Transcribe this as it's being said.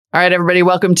All right, everybody,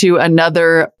 welcome to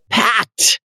another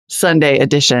packed Sunday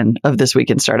edition of This Week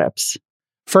in Startups.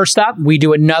 First up, we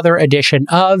do another edition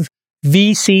of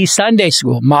VC Sunday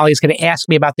School. Molly's going to ask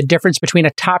me about the difference between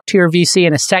a top-tier VC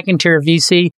and a second-tier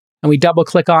VC, and we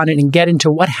double-click on it and get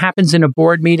into what happens in a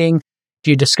board meeting.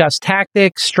 Do you discuss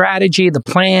tactics, strategy, the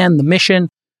plan, the mission,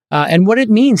 and what it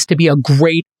means to be a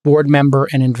great board member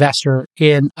and investor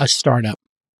in a startup?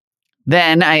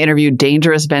 Then I interviewed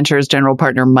Dangerous Ventures general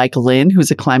partner Mike Lin, who's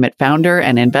a climate founder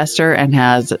and investor and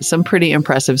has some pretty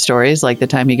impressive stories, like the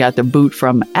time he got the boot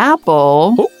from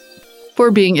Apple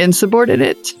for being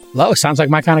insubordinate. Hello, sounds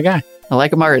like my kind of guy. I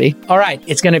like him already. All right,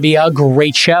 it's going to be a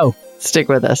great show. Stick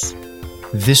with us.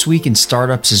 This Week in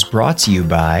Startups is brought to you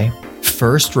by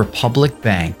First Republic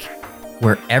Bank,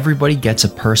 where everybody gets a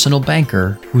personal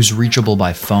banker who's reachable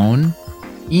by phone,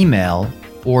 email,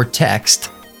 or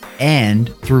text,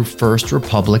 and through First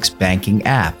Republic's banking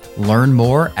app. Learn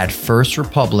more at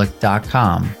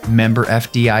firstrepublic.com. Member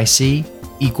FDIC,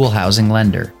 equal housing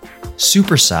lender.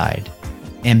 Superside.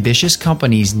 Ambitious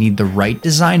companies need the right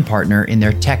design partner in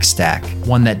their tech stack,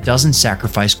 one that doesn't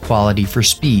sacrifice quality for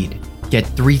speed. Get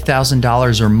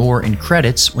 $3,000 or more in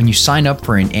credits when you sign up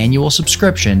for an annual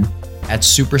subscription at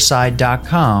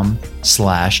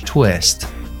superside.com/twist.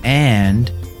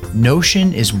 And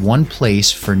Notion is one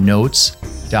place for notes,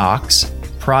 docs,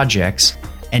 projects,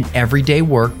 and everyday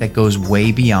work that goes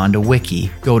way beyond a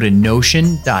wiki. Go to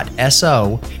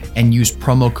notion.so and use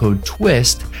promo code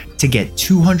TWIST to get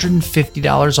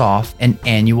 $250 off an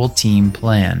annual team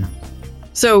plan.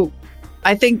 So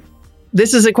I think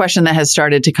this is a question that has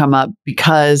started to come up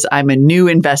because I'm a new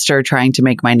investor trying to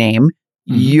make my name.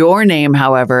 Your name,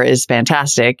 however, is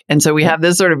fantastic. And so we have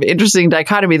this sort of interesting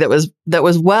dichotomy that was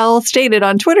well stated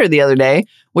on Twitter the other day,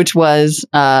 which was,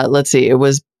 it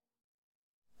was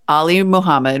Ali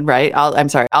Mohammed, right?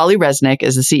 Ali Resnick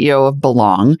is the CEO of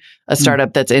Belong, a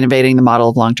startup that's innovating the model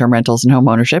of long-term rentals and home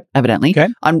ownership, evidently. Okay.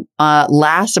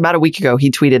 About a week ago,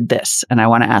 he tweeted this, and I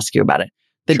want to ask you about it.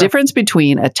 The difference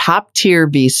between a top-tier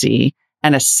VC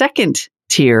and a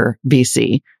second-tier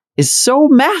VC is so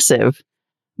massive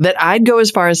that I'd go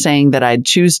as far as saying that I'd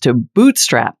choose to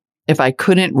bootstrap if I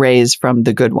couldn't raise from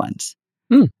the good ones.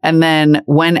 And then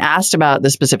when asked about the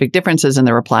specific differences in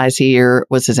the replies, here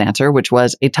was his answer, which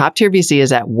was a top-tier VC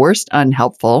is at worst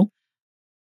unhelpful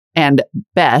and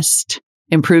best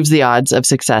improves the odds of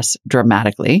success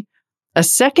dramatically. A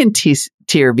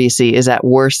second-tier VC is at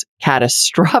worst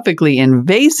catastrophically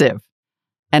invasive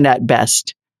and at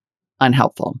best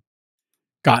unhelpful.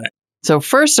 Got it. So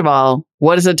first of all,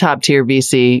 what is a top-tier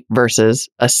VC versus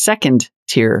a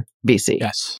second-tier VC?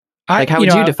 Yes. How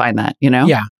would you define that,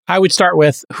 Yeah. I would start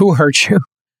with, who hurt you?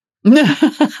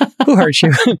 Who hurt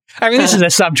you? I mean, this is a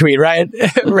subtweet, right?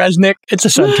 Resnick, it's a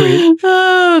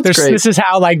subtweet. This is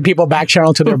how people back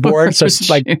channel to their board. So it's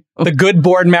the good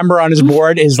board member on his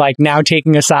board is now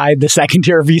taking aside the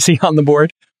second-tier VC on the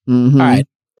board. Mm-hmm. All right.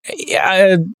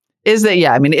 Is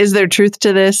there truth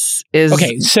to this?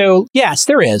 Okay, so yes,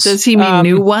 there is. Does he mean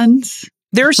new ones?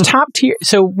 There's top tier.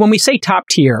 So when we say top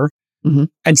tier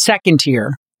and second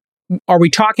tier, are we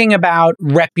talking about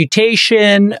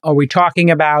reputation? Are we talking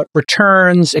about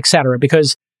returns, et cetera?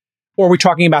 Or are we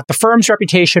talking about the firm's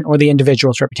reputation or the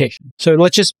individual's reputation? So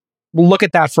let's just look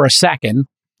at that for a second.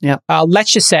 Yeah.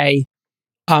 Let's just say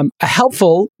a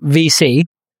helpful VC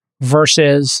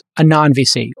versus a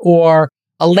non-VC, or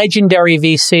a legendary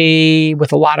VC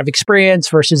with a lot of experience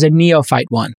versus a neophyte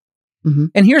one. Mm-hmm.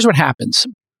 And here's what happens.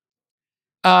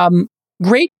 The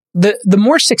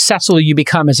more successful you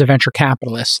become as a venture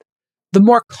capitalist, the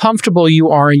more comfortable you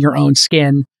are in your own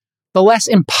skin, the less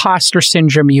imposter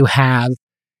syndrome you have,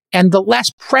 and the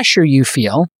less pressure you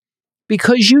feel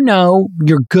because you're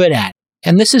good at it.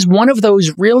 And this is one of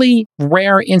those really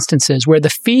rare instances where the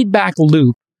feedback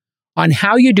loop on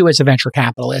how you do as a venture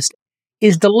capitalist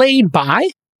is delayed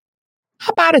by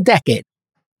about a decade.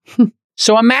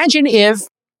 So imagine if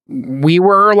we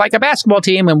were like a basketball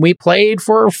team and we played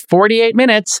for 48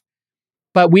 minutes,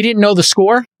 but we didn't know the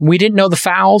score. We didn't know the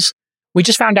fouls. We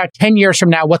just found out 10 years from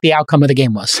now what the outcome of the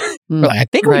game was. I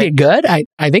think we did good. I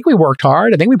think we worked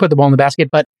hard. I think we put the ball in the basket,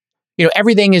 but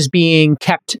everything is being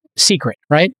kept secret,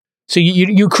 right? So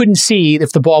you couldn't see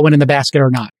if the ball went in the basket or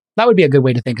not. That would be a good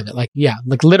way to think of it.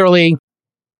 Literally,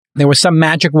 there was some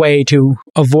magic way to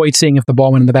avoid seeing if the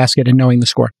ball went in the basket and knowing the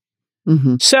score.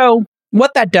 Mm-hmm. So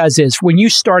what that does is when you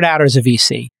start out as a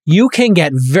VC, you can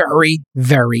get very,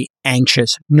 very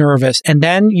anxious, nervous, and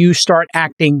then you start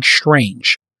acting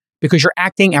strange because you're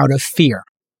acting out of fear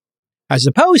as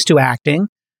opposed to acting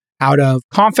out of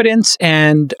confidence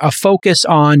and a focus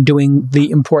on doing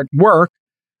the important work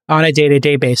on a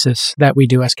day-to-day basis that we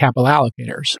do as capital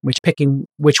allocators, picking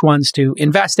which ones to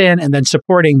invest in and then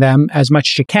supporting them as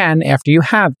much as you can after you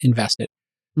have invested.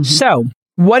 Mm-hmm. So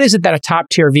what is it that a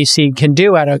top-tier VC can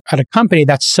do at a company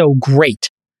that's so great?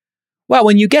 Well,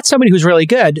 when you get somebody who's really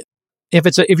good,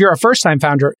 if you're a first-time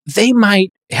founder, they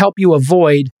might help you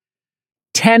avoid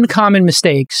 10 common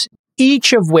mistakes,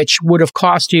 each of which would have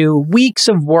cost you weeks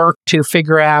of work to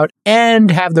figure out and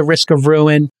have the risk of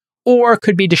ruin, or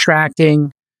could be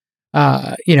distracting,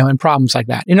 and problems like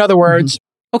that. In other words,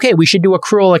 okay, we should do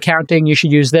accrual accounting. You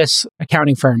should use this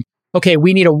accounting firm. Okay,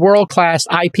 we need a world-class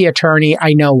IP attorney.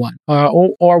 I know one.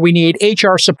 Or we need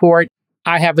HR support.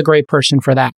 I have the great person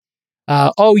for that.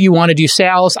 You want to do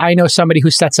sales? I know somebody who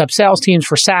sets up sales teams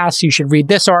for SaaS. You should read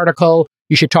this article.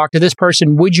 You should talk to this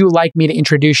person. Would you like me to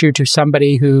introduce you to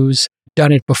somebody who's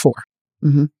done it before?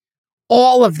 Mm-hmm.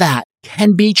 All of that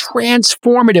can be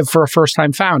transformative for a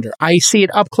first-time founder. I see it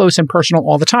up close and personal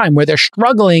all the time where they're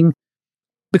struggling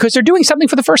because they're doing something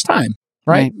for the first time,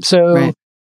 right? So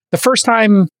the first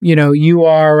time, you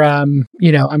are, I'm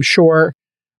sure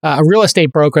a real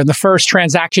estate broker, and the first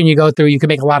transaction you go through, you can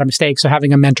make a lot of mistakes. So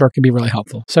having a mentor can be really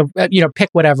helpful. So, pick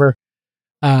whatever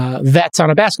vets on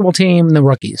a basketball team, the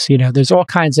rookies, there's all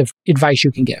kinds of advice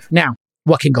you can give. Now,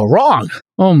 what can go wrong?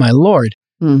 Oh, my Lord.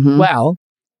 Mm-hmm. Well,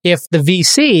 if the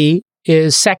VC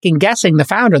is second guessing the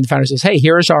founder, and the founder says, hey,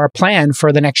 here's our plan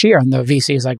for the next year. And the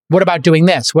VC is like, what about doing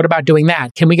this? What about doing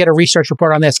that? Can we get a research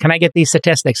report on this? Can I get these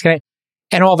statistics?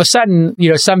 And all of a sudden,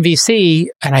 some VC,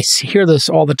 and I hear this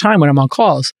all the time when I'm on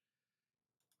calls,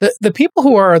 the people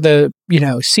who are the,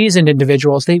 seasoned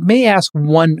individuals, they may ask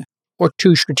one or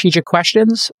two strategic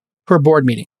questions per board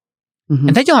meeting. Mm-hmm.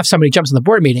 And then you'll have somebody who jumps in the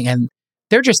board meeting and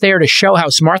they're just there to show how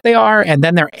smart they are. And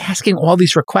then they're asking all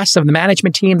these requests of the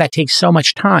management team that takes so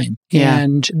much time. Yeah.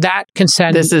 And that can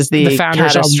send This is the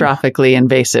founders catastrophically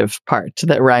invasive part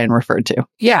that Ryan referred to.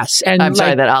 Yes. And I'm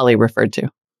sorry, that Ali referred to.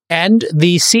 And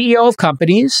the CEO of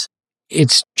companies,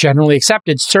 it's generally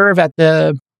accepted, serve at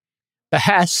the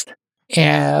behest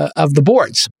of the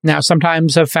boards. Now,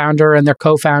 sometimes a founder and their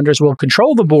co-founders will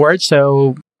control the board.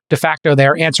 So de facto,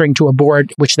 they're answering to a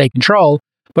board which they control.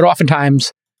 But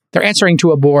oftentimes, they're answering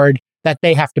to a board that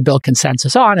they have to build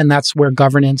consensus on. And that's where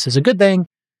governance is a good thing.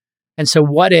 And so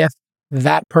what if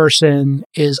that person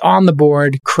is on the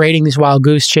board creating these wild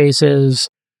goose chases,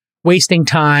 wasting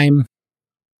time,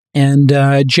 and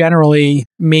generally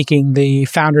making the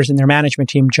founders and their management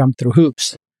team jump through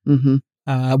hoops? Mm-hmm.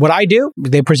 What I do,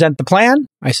 they present the plan.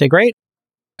 I say, great.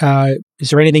 Is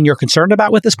there anything you're concerned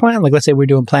about with this plan? Like, let's say we're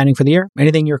doing planning for the year.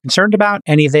 Anything you're concerned about?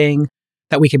 Anything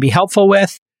that we can be helpful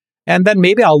with? And then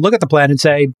maybe I'll look at the plan and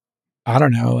say, I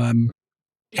don't know,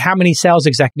 how many sales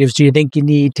executives do you think you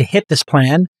need to hit this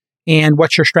plan? And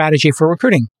what's your strategy for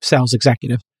recruiting sales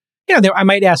executives? I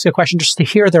might ask a question just to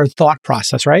hear their thought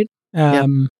process, right?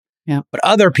 Yeah. But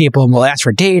other people will ask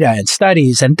for data and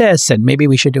studies and this, and maybe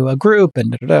we should do a group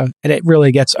and and it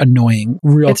really gets annoying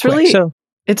real quick.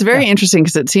 It's very interesting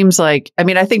because it seems like, I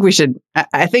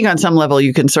think on some level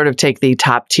you can sort of take the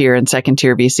top tier and second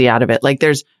tier VC out of it. Like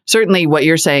there's certainly what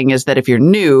you're saying is that if you're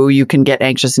new, you can get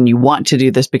anxious and you want to do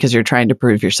this because you're trying to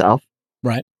prove yourself.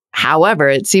 Right. However,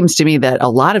 it seems to me that a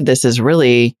lot of this is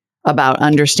really about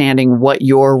understanding what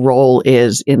your role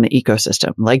is in the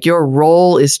ecosystem. Like your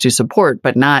role is to support,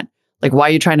 but not like why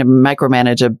are you trying to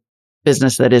micromanage a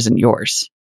business that isn't yours?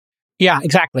 Yeah,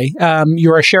 exactly.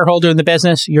 You're a shareholder in the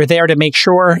business. You're there to make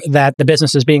sure that the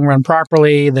business is being run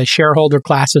properly. The shareholder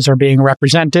classes are being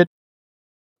represented,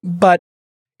 but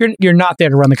you're not there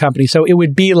to run the company. So it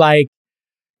would be like,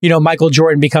 Michael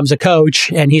Jordan becomes a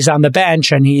coach and he's on the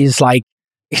bench and he's like,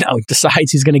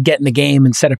 decides he's going to get in the game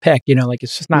and set a pick.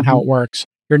 It's just not how it works.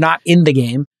 You're not in the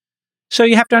game. So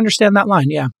you have to understand that line.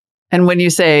 Yeah. And when you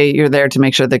say you're there to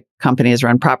make sure the company is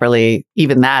run properly,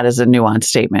 even that is a nuanced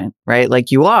statement, right?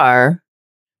 Like you are.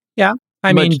 Yeah.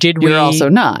 You're also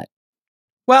not.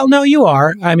 Well, no, you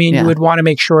are. You would want to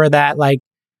make sure that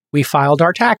we filed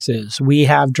our taxes. We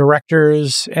have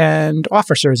directors and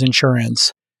officers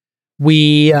insurance.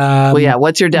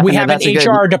 What's your definition? We have an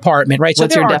HR department, right? So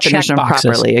what's your definition of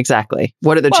properly? Exactly.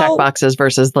 What are the check boxes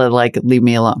versus the leave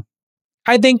me alone?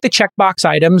 I think the checkbox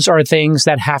items are things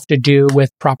that have to do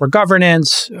with proper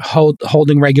governance,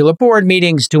 holding regular board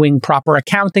meetings, doing proper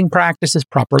accounting practices,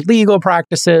 proper legal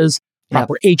practices,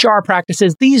 proper HR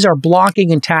practices. These are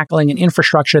blocking and tackling and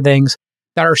infrastructure things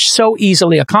that are so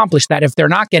easily accomplished that if they're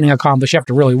not getting accomplished, you have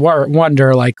to really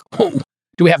wonder,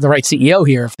 do we have the right CEO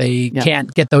here if they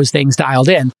can't get those things dialed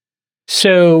in?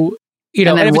 So,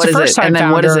 and if it's a first-time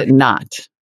founder, what is it not?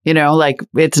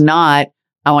 It's not,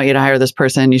 I want you to hire this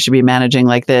person. You should be managing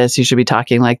like this. You should be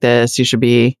talking like this. You should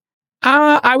be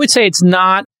I would say it's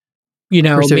not,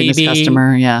 Pursuing maybe this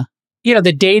customer. Yeah.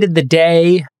 the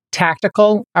day-to-day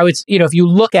tactical. I would, if you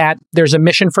look at, there's a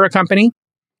mission for a company,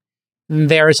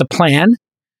 there is a plan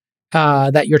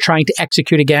that you're trying to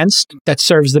execute against that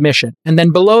serves the mission. And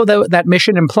then below that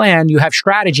mission and plan, you have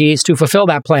strategies to fulfill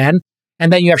that plan.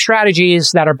 And then you have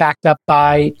strategies that are backed up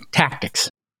by tactics.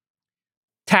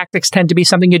 Tactics tend to be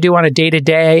something you do on a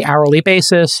day-to-day, hourly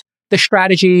basis. The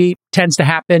strategy tends to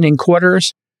happen in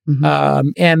quarters.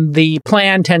 And the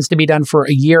plan tends to be done for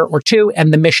a year or two,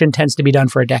 and the mission tends to be done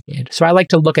for a decade. So I like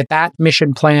to look at that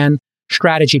mission, plan,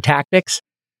 strategy, tactics.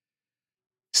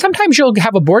 Sometimes you'll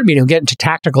have a board meeting and get into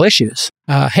tactical issues.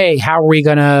 Hey, how are we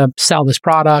going to sell this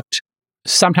product?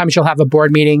 Sometimes you'll have a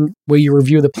board meeting where you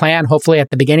review the plan, hopefully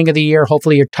at the beginning of the year.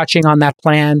 Hopefully you're touching on that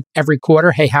plan every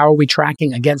quarter. Hey, how are we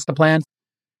tracking against the plan?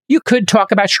 You could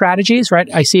talk about strategies, right?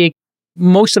 I see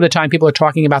most of the time people are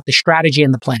talking about the strategy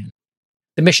and the plan.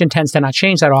 The mission tends to not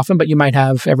change that often, but you might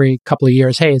have every couple of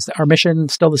years, hey, is our mission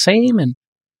still the same? And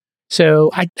so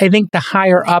I think the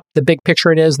higher up the big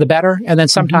picture it is, the better. And then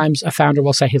sometimes a founder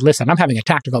will say, hey, listen, I'm having a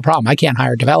tactical problem. I can't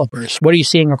hire developers. What are you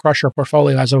seeing across your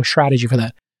portfolio as a strategy for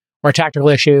that? Or a tactical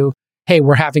issue, hey,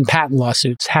 we're having patent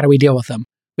lawsuits. How do we deal with them?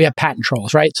 We have patent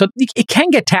trolls, right? So it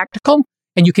can get tactical,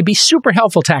 and you can be super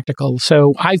helpful tactical.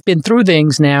 So I've been through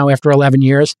things now after 11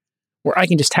 years where I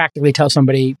can just tactically tell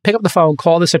somebody, pick up the phone,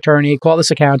 call this attorney, call this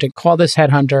accountant, call this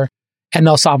headhunter, and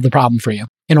they'll solve the problem for you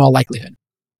in all likelihood.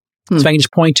 So I can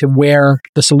just point to where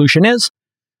the solution is.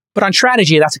 But on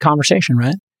strategy, that's a conversation,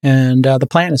 right? And the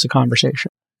plan is a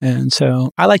conversation. And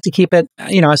so I like to keep it,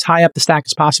 as high up the stack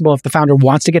as possible. If the founder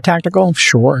wants to get tactical,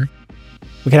 sure,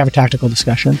 we can have a tactical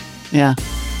discussion. Yeah.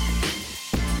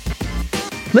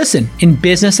 Listen, in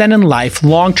business and in life,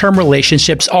 long-term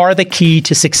relationships are the key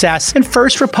to success. And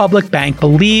First Republic Bank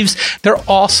believes they're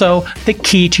also the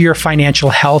key to your financial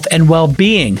health and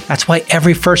well-being. That's why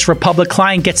every First Republic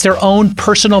client gets their own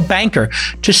personal banker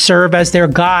to serve as their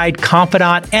guide,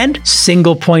 confidant, and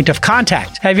single point of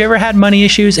contact. Have you ever had money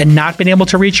issues and not been able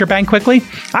to reach your bank quickly?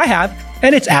 I have.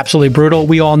 And it's absolutely brutal.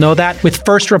 We all know that. With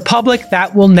First Republic,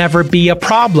 that will never be a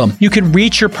problem. You can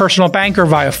reach your personal banker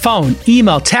via phone,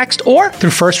 email, text, or through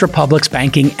First Republic's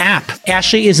banking app.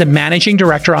 Ashley is a managing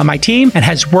director on my team and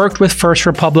has worked with First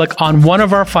Republic on one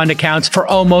of our fund accounts for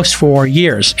almost 4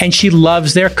 years. And she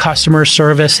loves their customer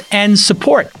service and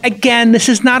support. Again, this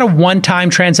is not a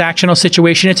one-time transactional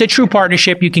situation. It's a true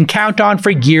partnership you can count on for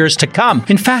years to come.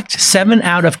 In fact, 7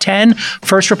 out of 10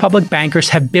 First Republic bankers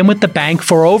have been with the bank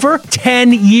for over 10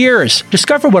 years.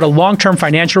 Discover what a long-term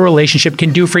financial relationship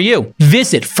can do for you.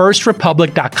 Visit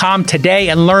firstrepublic.com today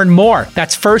and learn more.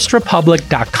 That's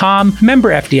firstrepublic.com, member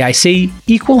FDIC,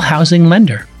 equal housing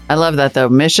lender. I love that though.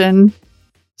 Mission,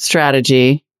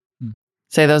 strategy.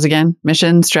 Say those again.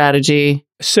 Mission, strategy.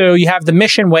 So you have the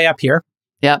mission way up here.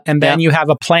 Yep. And then you have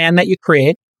a plan that you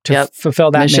create to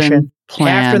fulfill that mission.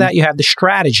 Plan. After that, you have the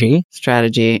strategy.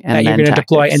 And that you're going to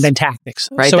deploy, and then tactics.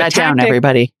 Write that down,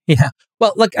 everybody. Yeah.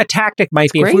 Well, look, a tactic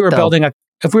might be if we were building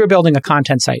a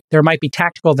content site, there might be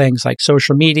tactical things like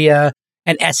social media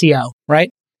and SEO,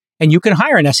 right? And you can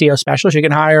hire an SEO specialist, you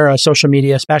can hire a social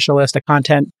media specialist, a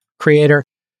content creator.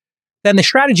 Then the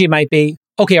strategy might be,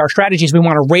 okay, our strategy is we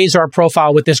want to raise our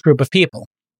profile with this group of people.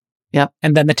 Yep.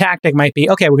 And then the tactic might be,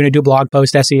 okay, we're going to do blog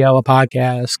post, SEO, a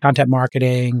podcast, content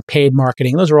marketing, paid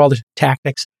marketing. Those are all the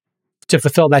tactics to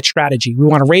fulfill that strategy. We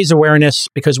want to raise awareness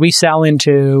because we sell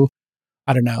into,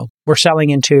 we're selling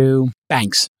into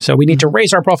banks. So we need to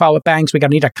raise our profile with banks. We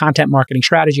need a content marketing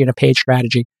strategy and a paid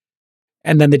strategy.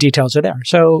 And then the details are there.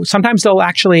 So sometimes they'll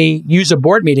actually use a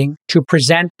board meeting to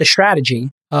present the strategy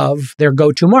of their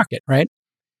go-to market, right?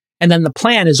 And then the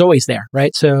plan is always there,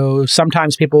 right? So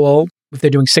sometimes people will, if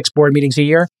they're doing 6 board meetings a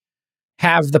year,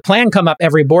 have the plan come up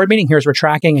every board meeting. Here's we're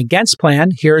tracking against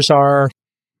plan. Here's our,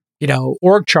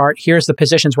 org chart. Here's the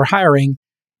positions we're hiring.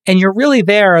 And you're really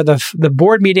there. The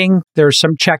board meeting, there's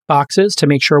some check boxes to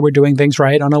make sure we're doing things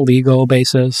right on a legal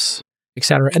basis, et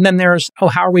cetera. And then there's,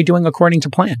 how are we doing according to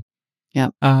plan? Yeah.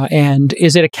 And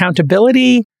is it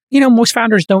accountability? Most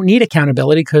founders don't need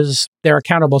accountability because they're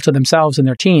accountable to themselves and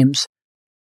their teams.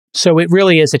 So it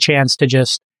really is a chance to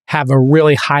just have a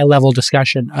really high level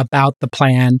discussion about the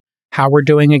plan, how we're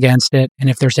doing against it, and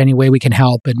if there's any way we can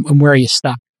help and where are you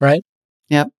stuck, right?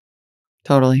 Yep,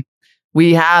 totally.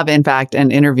 We have, in fact,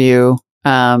 an interview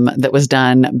that was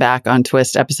done back on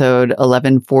Twist episode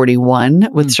 1141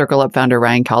 with Circle Up founder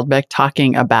Ryan Caldbeck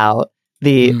talking about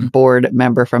the board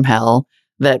member from hell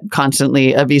that a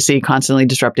VC constantly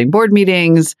disrupting board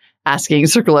meetings asking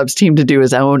Circle Up's team to do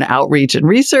his own outreach and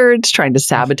research, trying to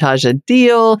sabotage a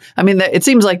deal. I mean, it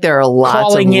seems like there are lots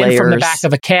calling of layers. in from the back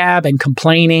of a cab and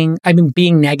complaining. I mean,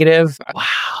 being negative.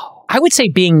 Wow. I would say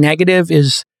being negative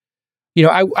is,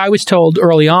 I was told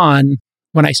early on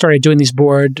when I started doing these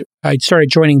I started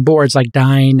joining boards like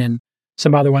Dine and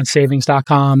some other ones,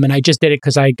 savings.com. And I just did it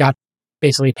because I got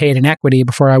basically paid in equity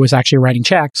before I was actually writing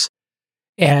checks.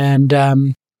 And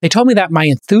they told me that my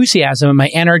enthusiasm and my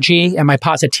energy and my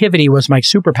positivity was my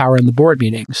superpower in the board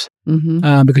meetings.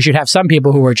 Because you'd have some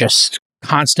people who were just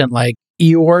constant like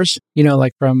Eeyores,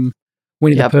 like from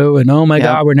Winnie the Pooh, and oh my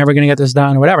God, we're never going to get this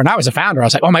done or whatever. And I was a founder. I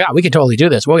was like, oh my God, we could totally do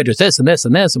this. We're going to do this and this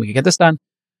and this, and we could get this done.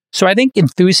 So I think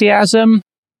enthusiasm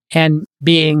and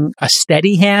being a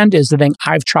steady hand is the thing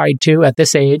I've tried to at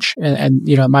this age and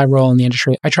my role in the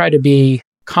industry. I try to be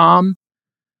calm,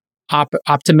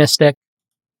 optimistic,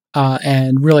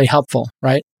 and really helpful,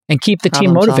 right? And keep the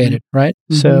team motivated, right?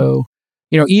 So,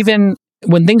 even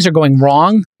when things are going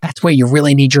wrong, that's where you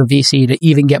really need your VC to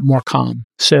even get more calm.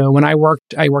 So when I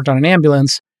worked on an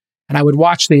ambulance, and I would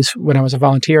watch these when I was a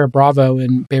volunteer at Bravo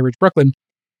in Bay Ridge, Brooklyn.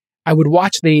 I would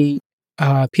watch the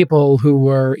people who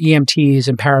were EMTs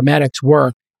and paramedics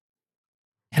work,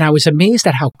 and I was amazed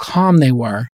at how calm they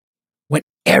were when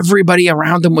everybody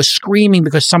around them was screaming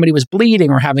because somebody was bleeding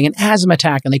or having an asthma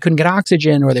attack and they couldn't get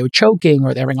oxygen, or they were choking,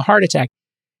 or they were having a heart attack.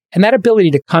 And that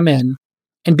ability to come in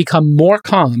and become more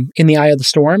calm in the eye of the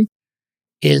storm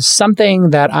is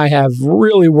something that I have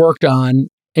really worked on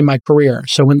in my career.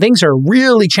 So when things are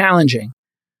really challenging,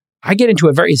 I get into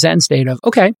a very Zen state of,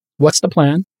 okay, what's the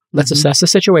plan? Let's assess the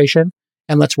situation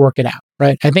and let's work it out,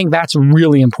 right? I think that's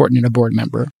really important in a board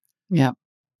member. Yeah.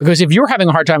 Because if you're having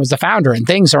a hard time as the founder and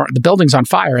the building's on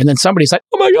fire, and then somebody's like,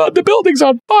 oh my God, the building's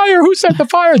on fire. Who set the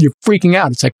fire? And you're freaking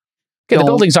out. It's like, okay, the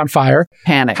building's on fire.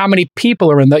 Panic. How many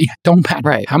people are in the, don't panic.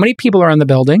 Right. How many people are in the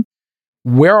building?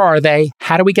 Where are they?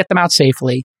 How do we get them out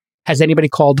safely? Has anybody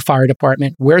called the fire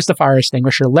department? Where's the fire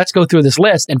extinguisher? Let's go through this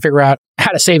list and figure out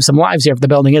how to save some lives here if the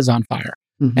building is on fire,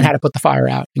 and how to put the fire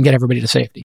out and get everybody to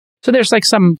safety. So there's like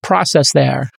some process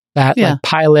there that like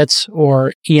pilots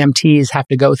or EMTs have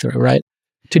to go through, right?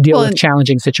 To deal with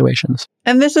challenging situations.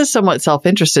 And this is somewhat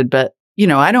self-interested, but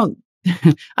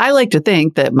I like to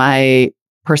think that my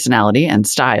personality and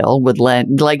style would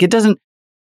lend, like, it doesn't,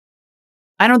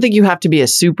 I don't think you have to be a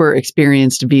super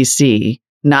experienced VC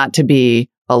not to be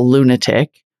a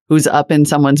lunatic who's up in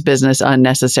someone's business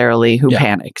unnecessarily, who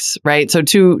panics, right? So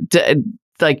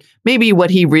like, maybe what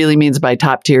he really means by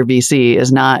top tier VC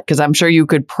is not, because I'm sure you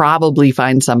could probably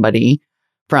find somebody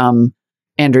from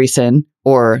Andreessen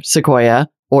or Sequoia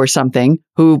or something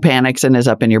who panics and is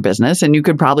up in your business. And you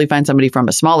could probably find somebody from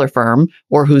a smaller firm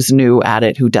or who's new at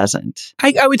it who doesn't.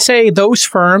 I would say those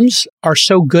firms are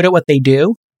so good at what they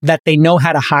do that they know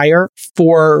how to hire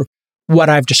for what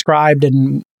I've described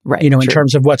and, in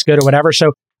terms of what's good or whatever.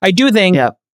 So I do think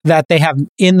that they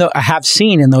have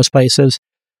seen in those places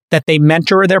that they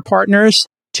mentor their partners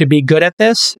to be good at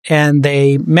this, and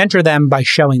they mentor them by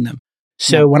showing them.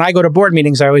 So when I go to board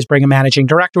meetings, I always bring a managing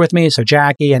director with me. So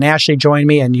Jackie and Ashley join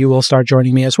me, and you will start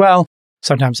joining me as well.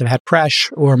 Sometimes I've had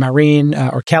Presh or Maureen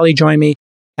or Kelly join me,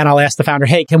 and I'll ask the founder,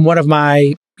 hey, can one of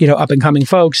my up and coming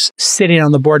folks sit in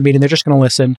on the board meeting? They're just going to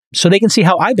listen so they can see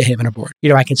how I behave in a board.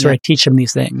 I can sort of teach them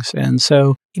these things. And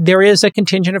so there is a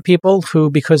contingent of people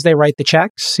who, because they write the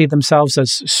checks, see themselves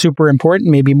as super important,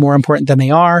 maybe more important than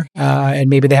they are. And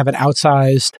maybe they have an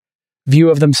outsized view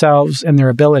of themselves and their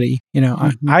ability. You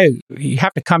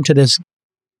have to come to this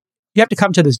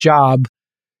job,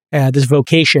 this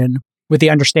vocation, with the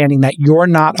understanding that you're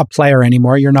not a player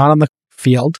anymore. You're not on the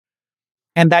field,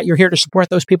 and that you're here to support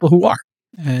those people who are.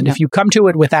 And if you come to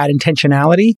it with that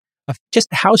intentionality of just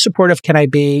how supportive can I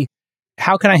be?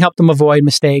 How can I help them avoid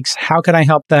mistakes? How can I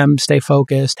help them stay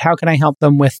focused? How can I help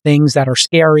them with things that are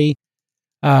scary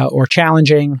or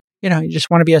challenging? You just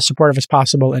want to be as supportive as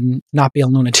possible and not be a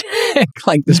lunatic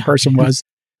like this person was,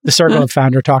 the Circle Up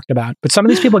founder talked about. But some of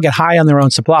these people get high on their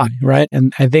own supply, right?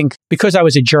 And I think because I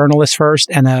was a journalist first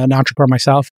and an entrepreneur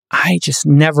myself, I just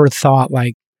never thought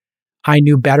like I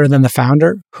knew better than the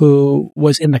founder who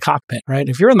was in the cockpit, right?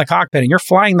 If you're in the cockpit and you're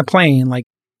flying the plane, like,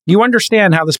 you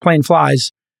understand how this plane flies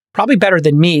probably better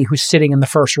than me, who's sitting in the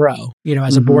first row,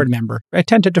 as a board member. I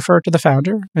tend to defer to the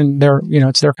founder, and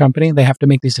it's their company. They have to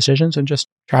make these decisions, and just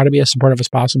try to be as supportive as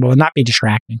possible and not be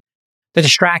distracting. The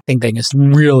distracting thing is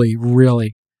really,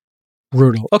 really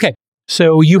brutal. Okay.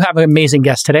 So you have an amazing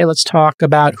guest today. Let's talk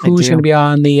about who's going to be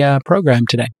on the program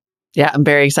today. Yeah, I'm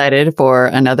very excited for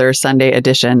another Sunday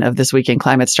edition of This Week in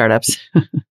Climate Startups.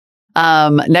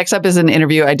 Next up is an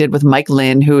interview I did with Mike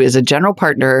Lin, who is a general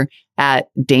partner at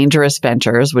Dangerous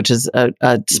Ventures, which is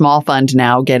a small fund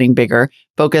now getting bigger,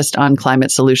 focused on climate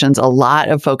solutions. A lot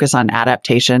of focus on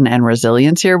adaptation and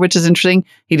resilience here, which is interesting.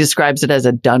 He describes it as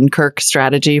a Dunkirk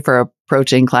strategy for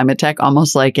approaching climate tech,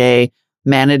 almost like a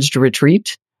managed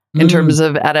retreat in terms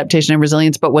of adaptation and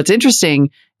resilience. But what's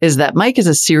interesting is that Mike is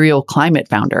a serial climate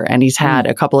founder, and he's had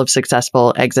a couple of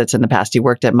successful exits in the past. He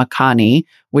worked at Makani,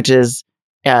 which is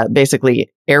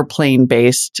basically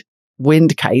airplane-based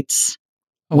wind kites.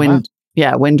 Wind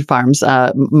farms.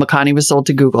 Makani was sold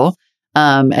to Google.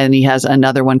 And he has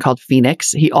another one called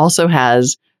Phoenix. He also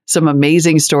has some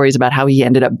amazing stories about how he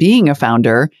ended up being a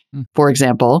founder. For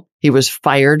example, he was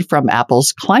fired from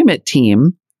Apple's climate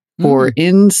team for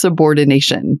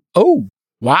insubordination. Oh,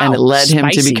 wow. And it led him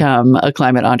to become a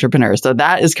climate entrepreneur. So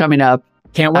that is coming up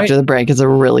after the break. It's a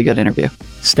really good interview.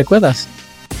 Stick with us.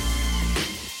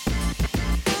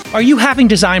 Are you having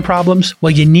design problems?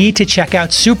 Well, you need to check out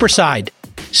Superside.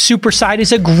 Superside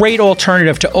is a great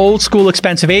alternative to old school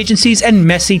expensive agencies and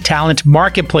messy talent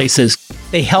marketplaces.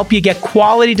 They help you get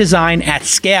quality design at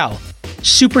scale.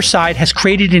 Superside has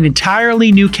created an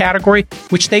entirely new category,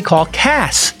 which they call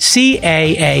CAS,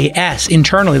 C-A-A-S,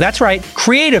 internally. That's right,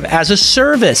 creative as a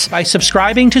service. By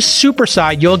subscribing to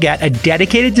Superside, you'll get a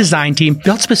dedicated design team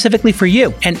built specifically for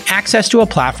you and access to a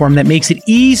platform that makes it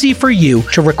easy for you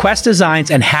to request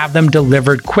designs and have them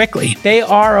delivered quickly. They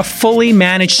are a fully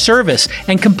managed service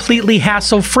and completely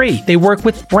hassle-free. They work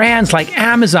with brands like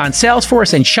Amazon,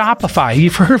 Salesforce, and Shopify.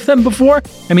 You've heard of them before?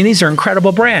 I mean, these are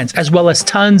incredible brands, as well as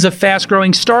tons of fast-growing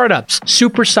startups.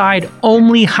 Superside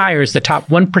only hires the top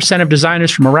 1% of designers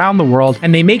from around the world,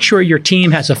 and they make sure your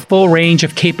team has a full range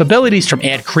of capabilities, from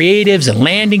ad creatives and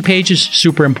landing pages,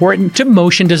 super important, to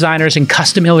motion designers and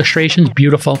custom illustrations,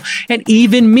 beautiful, and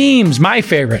even memes, my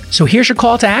favorite. So here's your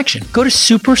call to action. Go to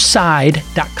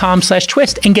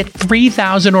superside.com/twist and get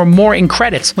 3,000 or more in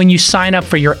credits when you sign up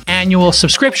for your annual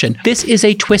subscription. This is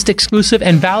a Twist exclusive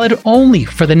and valid only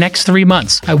for the next 3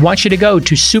 months. I want you to go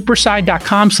to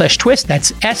superside.com/twist.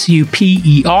 That's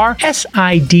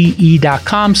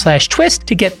superside.com/twist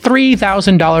to get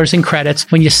 $3,000 in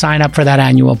credits when you sign up for that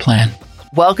annual plan.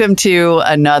 Welcome to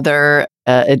another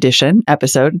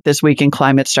episode this week in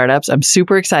climate startups. I'm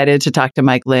super excited to talk to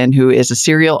Mike Lin, who is a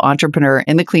serial entrepreneur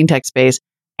in the clean tech space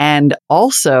and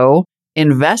also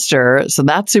investor. So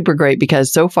that's super great,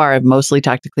 because so far I've mostly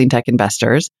talked to clean tech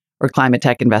investors or climate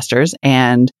tech investors,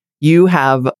 and you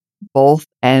have both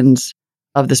ends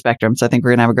of the spectrum. So I think we're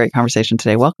going to have a great conversation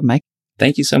today. Welcome, Mike.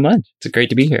 Thank you so much. It's great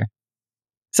to be here.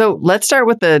 So let's start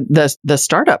with the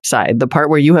startup side, the part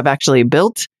where you have actually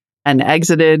built and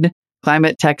exited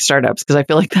climate tech startups, because I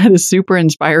feel like that is super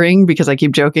inspiring, because I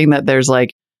keep joking that there's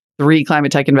like 3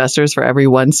 climate tech investors for every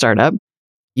 1 startup.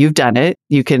 You've done it.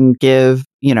 You can give,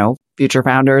 future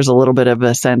founders a little bit of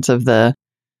a sense of the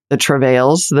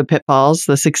travails, the pitfalls,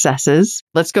 the successes.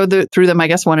 Let's go through them, I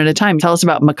guess, one at a time. Tell us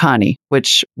about Makani,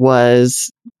 which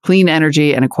was clean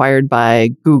energy and acquired by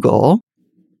Google.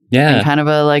 Yeah. And kind of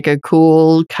a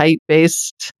cool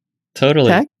kite-based totally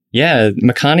tech. Yeah.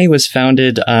 Makani was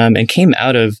founded and came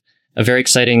out of a very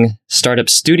exciting startup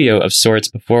studio of sorts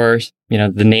before,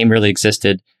 the name really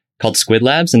existed, called Squid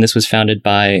Labs. And this was founded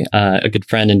by a good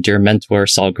friend and dear mentor,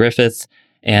 Saul Griffith,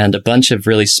 and a bunch of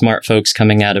really smart folks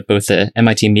coming out of both the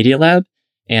MIT Media Lab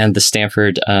and the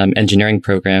Stanford engineering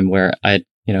program, where I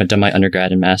had done my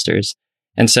undergrad and master's.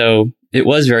 And so it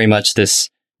was very much this,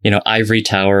 ivory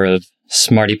tower of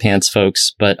smarty pants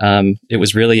folks, but it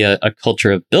was really a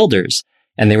culture of builders.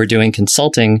 And they were doing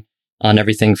consulting on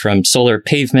everything from solar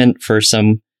pavement for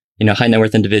some, high net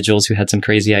worth individuals who had some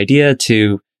crazy idea,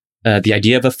 to the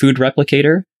idea of a food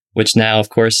replicator, which now, of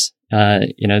course,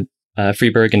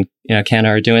 Freeberg and Canna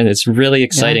are doing. It's really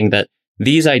exciting that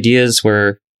these ideas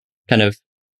were kind of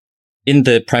in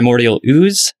the primordial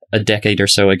ooze a decade or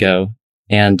so ago.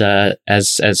 And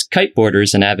as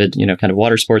kiteboarders and avid, kind of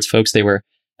water sports folks, they were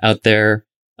out there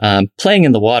playing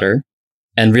in the water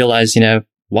and realized,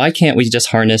 why can't we just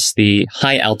harness the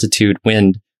high altitude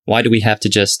wind? Why do we have to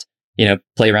just,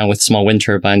 play around with small wind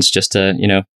turbines just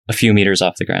a few meters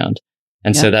off the ground?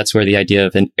 And so that's where the idea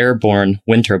of an airborne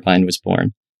wind turbine was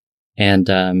born. And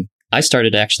I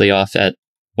started actually off at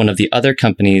one of the other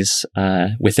companies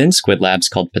within Squid Labs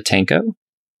called Potenco.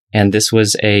 And this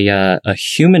was a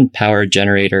human power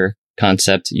generator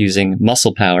concept using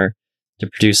muscle power to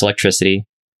produce electricity,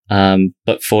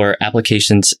 but for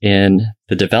applications in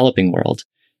the developing world.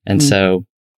 And so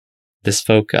this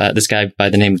guy by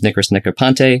the name of Nicholas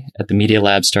Negroponte at the Media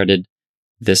Lab started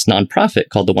this nonprofit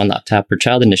called the One Laptop Per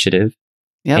Child Initiative.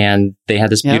 Yep. And they had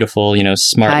this beautiful,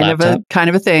 smart laptop. Kind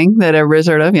of a thing that everybody's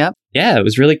heard of. Yep. Yeah, it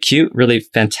was really cute, really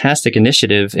fantastic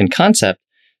initiative in concept.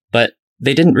 But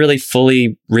they didn't really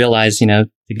fully realize, to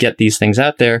get these things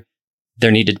out there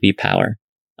needed to be power.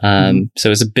 So it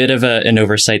was a bit of an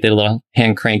oversight. They had a little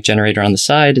hand crank generator on the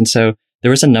side. And so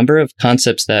there was a number of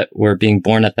concepts that were being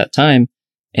born at that time.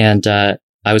 And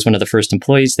I was one of the first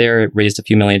employees there. It raised a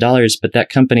few $1 million, but that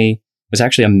company was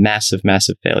actually a massive,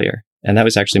 massive failure. And that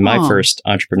was actually my first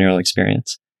entrepreneurial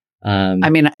experience.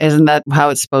 Isn't that how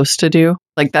it's supposed to do?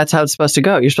 Like, that's how it's supposed to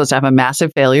go. You're supposed to have a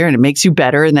massive failure and it makes you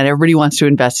better. And then everybody wants to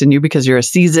invest in you because you're a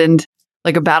seasoned,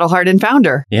 like a battle-hardened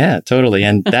founder. Yeah, totally.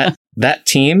 And that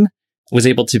team was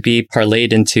able to be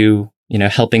parlayed into,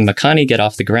 helping Makani get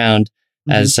off the ground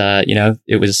as,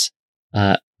 it was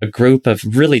a group of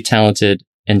really talented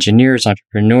engineers,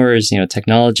 entrepreneurs,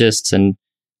 technologists, and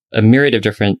a myriad of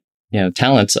different,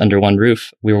 talents under one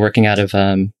roof. We were working out of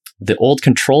the old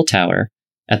control tower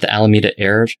at the Alameda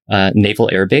Naval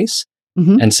Air Base.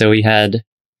 And so we had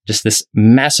just this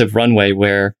massive runway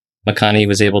where Makani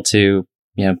was able to,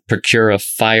 procure a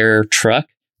fire truck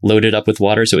loaded up with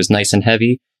water. So it was nice and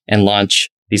heavy, and launch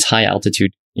these high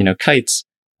altitude, kites,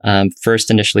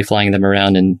 first initially flying them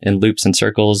around in loops and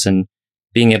circles and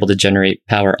being able to generate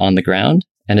power on the ground.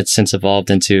 And it's since evolved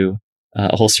into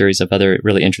a whole series of other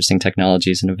really interesting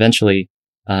technologies, and eventually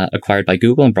acquired by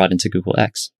Google and brought into Google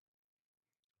X.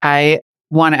 I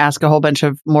want to ask a whole bunch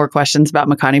of more questions about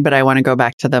Makani, but I want to go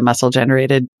back to the muscle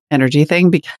generated energy thing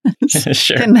because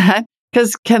Sure.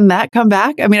 can that come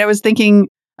back? I mean, I was thinking,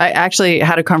 I actually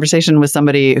had a conversation with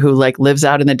somebody who lives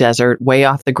out in the desert, way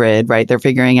off the grid, right? They're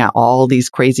figuring out all these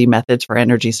crazy methods for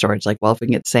energy storage. Like, well, if we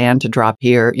can get sand to drop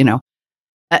here,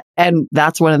 and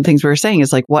that's one of the things we were saying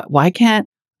is why can't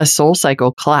a Soul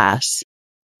Cycle class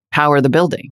power the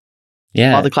building?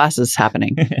 Yeah. While the class is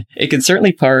happening. It can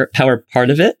certainly power part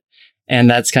of it. And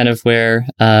that's kind of where,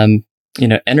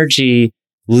 energy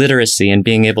literacy and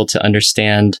being able to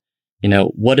understand,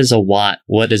 what is a watt,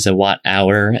 what is a watt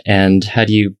hour, and how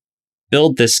do you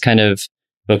build this kind of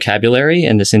vocabulary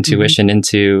and this intuition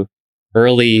into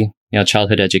early,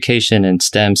 childhood education and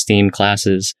STEAM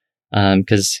classes.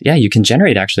 Because you can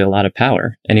generate actually a lot of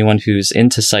power. Anyone who's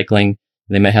into cycling,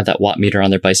 they might have that watt meter on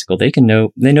their bicycle. They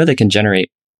know they can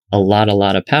generate a lot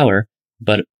of power.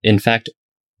 But in fact,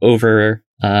 over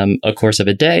a course of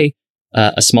a day,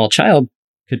 a small child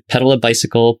could pedal a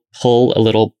bicycle, pull,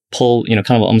 kind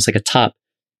of almost like a top,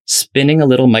 spinning a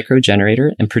little micro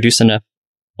generator and produce enough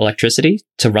electricity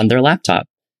to run their laptop.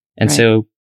 And Right. so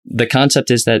the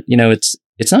concept is that,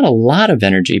 it's not a lot of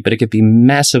energy, but it could be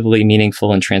massively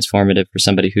meaningful and transformative for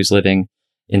somebody who's living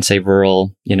in, say,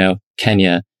 rural,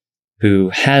 Kenya, who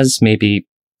has maybe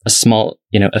a small,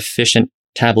 efficient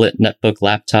tablet, netbook,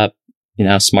 laptop,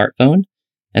 smartphone.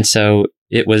 And so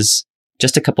it was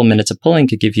just a couple minutes of pulling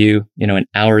could give you, an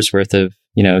hour's worth of,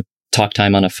 talk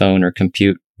time on a phone or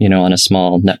compute, on a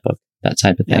small netbook, that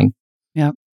type of thing.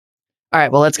 Yeah. All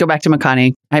right. Well, let's go back to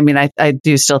Makani. I mean, I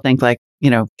do still think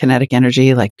kinetic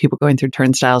energy, like people going through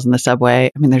turnstiles in the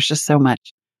subway. I mean, there's just so much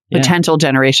potential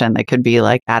generation that could be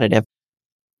additive.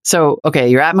 So, okay,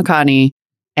 you're at Makani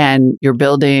and you're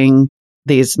building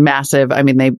these massive,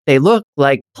 they look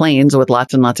like planes with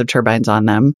lots and lots of turbines on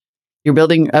them. You're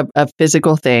building a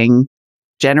physical thing,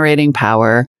 generating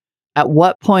power. At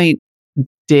what point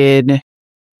did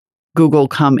Google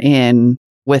come in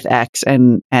with X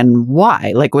and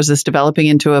why? Was this developing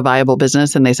into a viable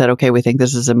business and they said, okay, we think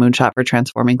this is a moonshot for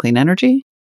transforming clean energy?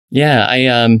 Yeah,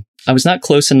 I was not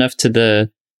close enough to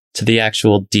the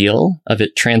actual deal of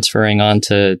it transferring on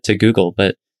to Google,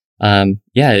 but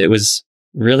it was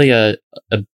really a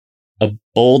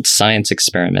bold science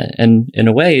experiment. And in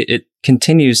a way, it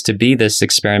continues to be this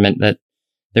experiment that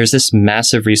there's this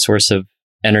massive resource of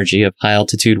energy of high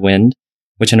altitude wind,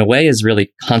 which in a way is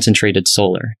really concentrated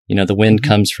solar. The wind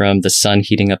comes from the sun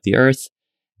heating up the earth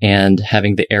and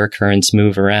having the air currents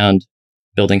move around,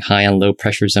 building high and low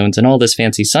pressure zones and all this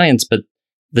fancy science. But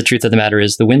the truth of the matter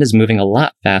is the wind is moving a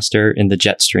lot faster in the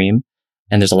jet stream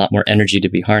and there's a lot more energy to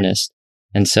be harnessed.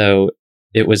 And so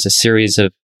it was a series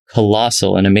of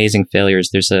colossal and amazing failures.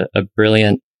 There's a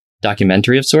brilliant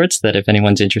documentary of sorts that if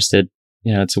anyone's interested,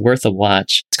 it's worth a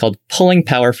watch. It's called Pulling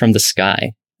Power from the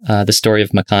Sky, the story of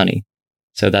Makani.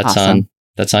 So that's Awesome.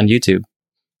 that's on YouTube,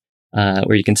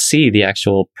 where you can see the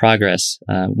actual progress.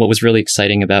 What was really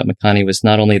exciting about Makani was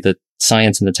not only the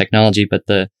science and the technology, but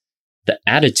the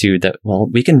attitude that, well,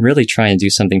 we can really try and do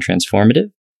something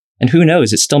transformative. And who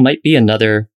knows, it still might be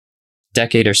another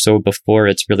decade or so before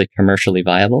it's really commercially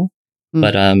viable.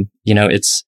 But,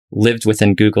 it's lived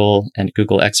within Google and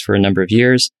Google X for a number of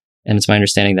years. And it's my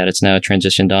understanding that it's now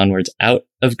transitioned onwards out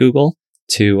of Google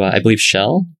to, I believe,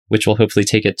 Shell, which will hopefully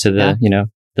take it to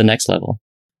the next level.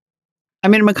 I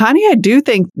mean, Makani, I do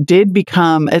think did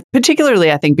become,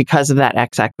 particularly I think because of that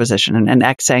X acquisition and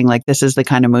X saying like, this is the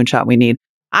kind of moonshot we need.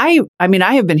 I mean,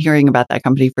 I have been hearing about that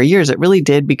company for years. It really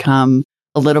did become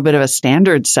a little bit of a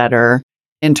standard setter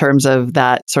in terms of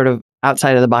that sort of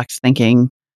outside of the box thinking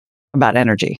about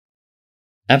energy.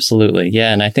 Absolutely.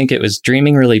 Yeah. And I think it was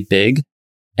dreaming really big.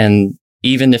 And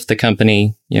even if the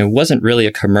company, wasn't really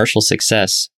a commercial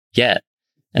success yet,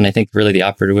 and I think really the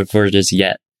operative word is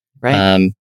yet,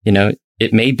 right.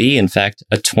 It may be, in fact,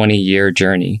 a 20-year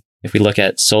journey. If we look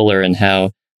at solar and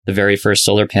how the very first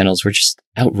solar panels were just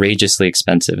outrageously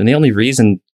expensive. And the only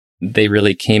reason they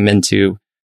really came into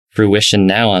fruition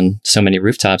now on so many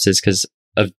rooftops is because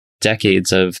of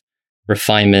decades of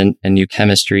refinement and new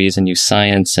chemistries and new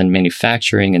science and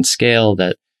manufacturing and scale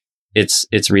that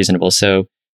it's reasonable. So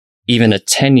even a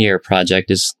 10-year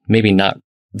project is maybe not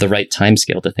the right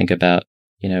timescale to think about,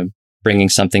 bringing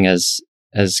something as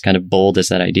kind of bold as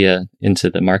that idea into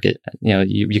the market.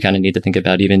 You kind of need to think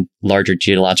about even larger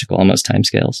geological almost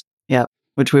timescales. Yeah,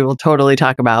 which we will totally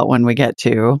talk about when we get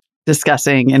to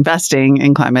discussing investing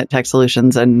in climate tech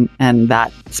solutions and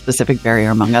that specific barrier,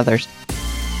 among others.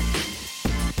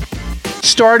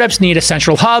 Startups need a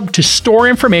central hub to store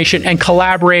information and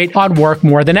collaborate on work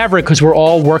more than ever because we're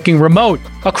all working remote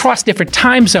across different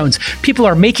time zones. People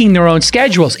are making their own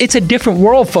schedules. It's a different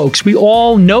world, folks. We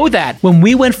all know that. When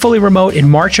we went fully remote in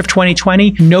March of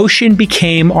 2020, Notion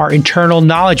became our internal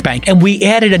knowledge bank. And we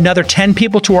added another 10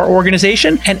 people to our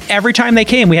organization. And every time they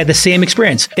came, we had the same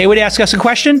experience. They would ask us a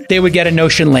question. They would get a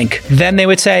Notion link. Then they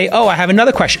would say, oh, I have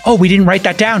another question. Oh, we didn't write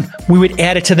that down. We would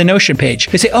add it to the Notion page.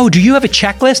 They say, oh, do you have a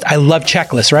checklist? I love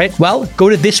checklists, right? Well, go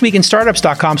to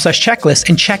thisweekinstartups.com/checklist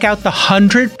and check out the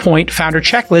 100-point founder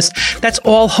checklist that's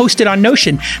all hosted on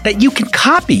Notion that you can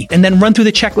copy and then run through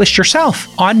the checklist yourself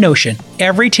on Notion.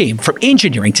 Every team from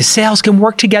engineering to sales can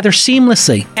work together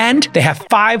seamlessly. And they have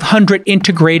 500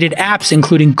 integrated apps,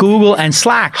 including Google and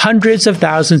Slack. Hundreds of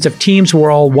thousands of teams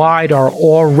worldwide are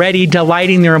already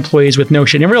delighting their employees with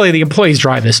Notion. And really, the employees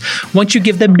drive this. Once you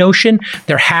give them Notion,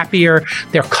 they're happier,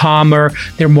 they're calmer,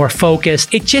 they're more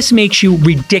focused. It just makes you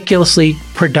ridiculously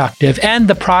productive. And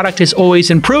the product is always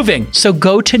improving. So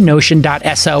go to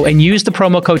notion.so and use the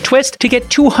promo code TWIST to get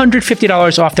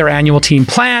 $250 off their annual team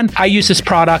plan. I use this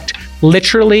product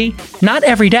literally not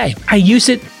every day. I use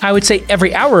it, I would say,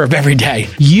 every hour of every day.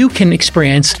 You can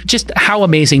experience just how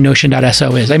amazing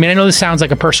Notion.so is. I mean, I know this sounds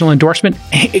like a personal endorsement.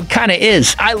 It kind of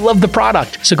is. I love the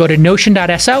product. So go to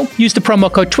Notion.so, use the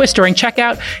promo code TWIST during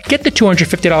checkout, get the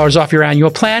 $250 off your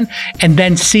annual plan, and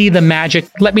then see the magic.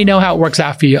 Let me know how it works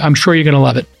out for you. I'm sure you're going to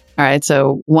love it. All right.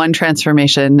 So one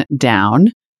transformation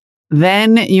down.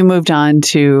 Then you moved on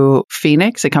to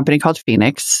Phoenix, a company called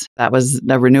Phoenix. That was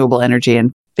the renewable energy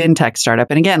and fintech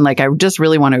startup. And again, I just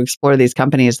really want to explore these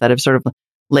companies that have sort of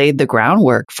laid the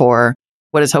groundwork for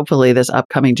what is hopefully this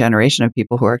upcoming generation of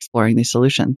people who are exploring these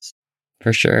solutions.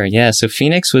 For sure. Yeah. So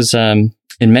Phoenix was, in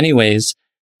many ways,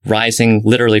 rising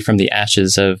literally from the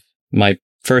ashes of my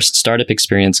first startup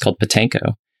experience called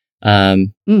Potenco.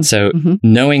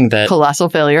 Knowing that... Colossal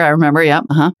failure, I remember, yeah.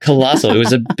 Colossal. It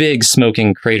was a big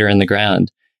smoking crater in the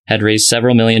ground. Had raised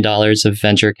several $1 million of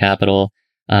venture capital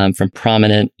from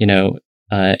prominent,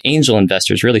 angel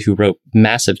investors, really, who wrote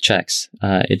massive checks.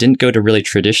 It didn't go to really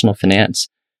traditional finance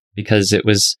because it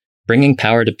was bringing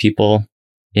power to people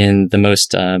in the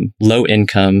most low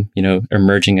income,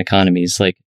 emerging economies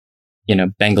like,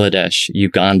 Bangladesh,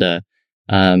 Uganda.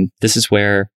 This is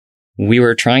where we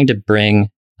were trying to bring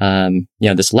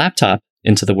this laptop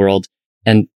into the world.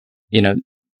 And,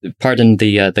 pardon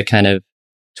the kind of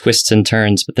twists and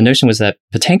turns, but the notion was that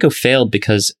Potenco failed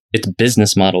because its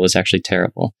business model was actually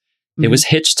terrible. Mm-hmm. It was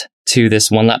hitched to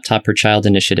this one laptop per child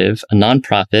initiative, a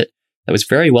nonprofit that was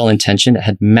very well intentioned. It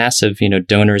had massive,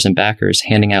 donors and backers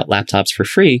handing out laptops for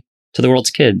free to the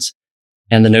world's kids.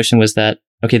 And the notion was that,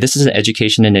 okay, this is an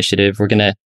education initiative. We're going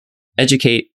to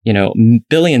educate,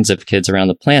 billions of kids around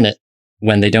the planet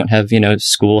when they don't have,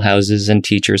 schoolhouses and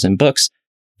teachers and books.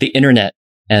 The internet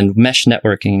and mesh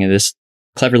networking and this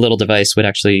clever little device would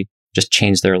actually just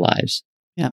change their lives.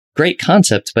 Yeah. Great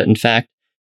concept, but in fact,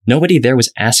 nobody there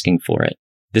was asking for it.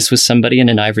 This was somebody in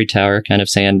an ivory tower kind of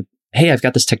saying, hey, I've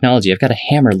got this technology. I've got a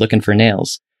hammer looking for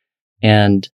nails.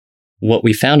 And what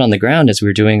we found on the ground as we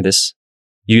were doing this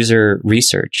user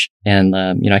research, and,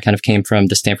 I kind of came from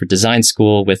the Stanford Design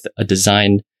School with a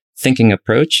design thinking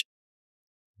approach.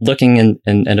 Looking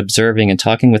and observing and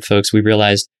talking with folks, we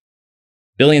realized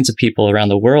billions of people around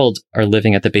the world are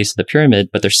living at the base of the pyramid,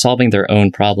 but they're solving their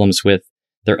own problems with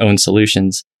their own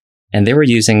solutions. And they were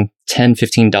using $10,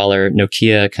 $15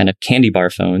 Nokia kind of candy bar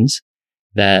phones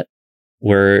that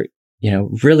were,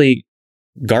 really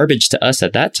garbage to us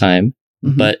at that time,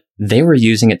 Mhm. but they were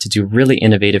using it to do really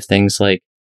innovative things like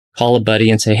call a buddy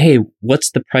and say, hey,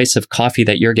 what's the price of coffee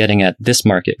that you're getting at this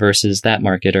market versus that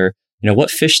market? Or,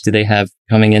 what fish do they have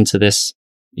coming into this,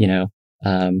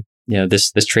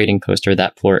 this trading post or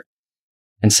that port?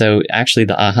 And so actually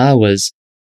the aha was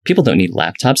people don't need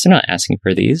laptops. They're not asking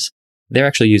for these. They're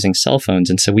actually using cell phones.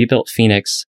 And so we built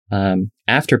Phoenix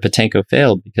after Potenco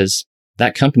failed because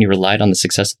that company relied on the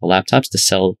success of the laptops to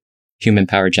sell human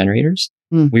power generators.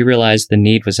 We realized the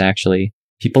need was actually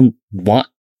people want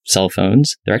cell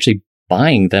phones. They're actually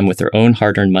buying them with their own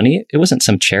hard-earned money. It wasn't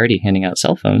some charity handing out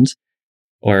cell phones,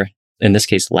 or in this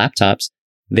case, laptops.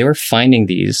 They were finding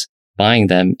these, buying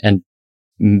them, and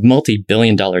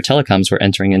multi-billion-dollar telecoms were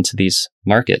entering into these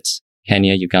markets,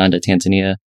 Kenya, Uganda,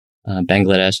 Tanzania,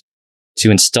 Bangladesh, to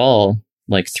install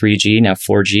like 3G, now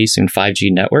 4G, soon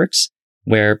 5G networks,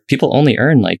 where people only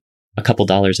earn like a couple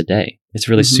dollars a day. It's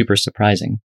really super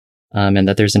surprising. And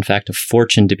that there's in fact a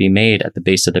fortune to be made at the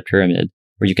base of the pyramid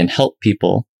where you can help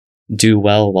people do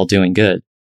well while doing good.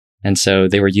 And so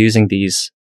they were using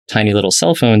these tiny little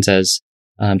cell phones as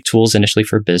tools initially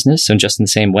for business. So just in the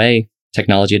same way,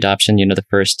 technology adoption, the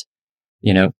first,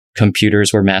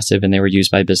 computers were massive and they were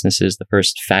used by businesses, the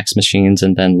first fax machines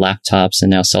and then laptops and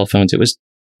now cell phones. It was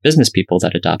business people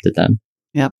that adopted them.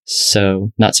 Yep.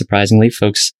 So not surprisingly,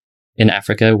 folks in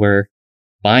Africa were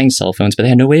buying cell phones, but they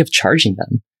had no way of charging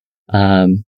them.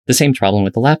 The same problem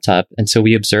with the laptop. And so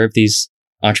we observed these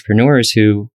entrepreneurs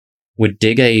who would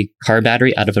dig a car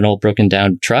battery out of an old broken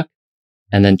down truck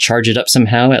and then charge it up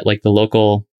somehow at like the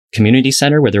local community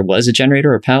center where there was a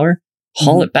generator or power,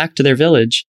 haul it back to their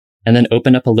village, and then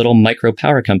open up a little micro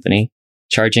power company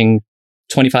charging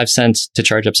 25 cents to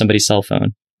charge up somebody's cell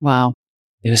phone. Wow.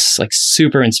 It was like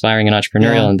super inspiring and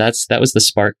entrepreneurial. And that was the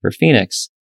spark for Phoenix.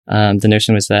 The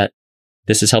notion was that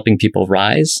this is helping people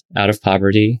rise out of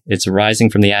poverty. It's rising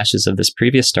from the ashes of this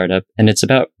previous startup. And it's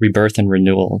about rebirth and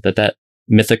renewal, that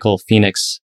mythical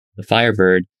Phoenix, the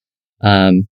Firebird,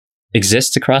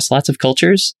 exists across lots of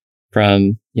cultures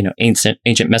from,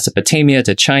 ancient Mesopotamia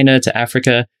to China to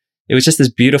Africa. It was just this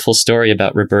beautiful story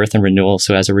about rebirth and renewal.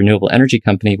 So as a renewable energy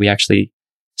company, we actually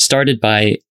started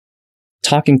by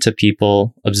talking to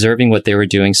people, observing what they were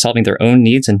doing, solving their own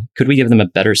needs, and could we give them a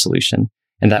better solution?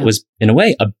 And that was, in a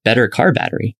way, a better car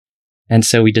battery. And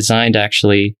so we designed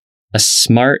actually a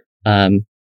smart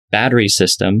battery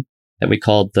system that we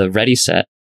called the Ready Set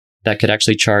that could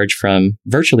actually charge from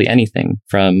virtually anything.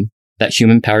 From that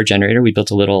human power generator, we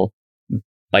built a little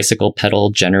bicycle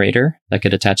pedal generator that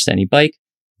could attach to any bike.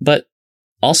 But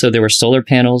also there were solar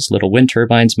panels, little wind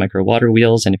turbines, micro water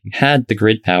wheels. And if you had the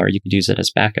grid power, you could use it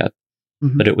as backup.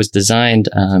 But it was designed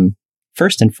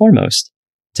first and foremost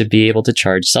to be able to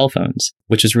charge cell phones,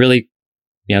 which was really,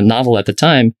 novel at the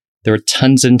time. There were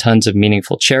tons and tons of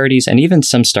meaningful charities and even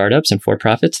some startups and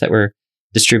for-profits that were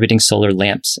distributing solar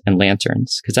lamps and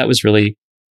lanterns, because that was really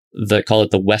call it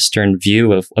the Western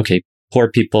view of, okay, poor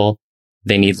people,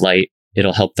 they need light.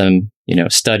 It'll help them,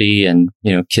 study and,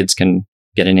 kids can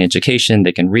get an education.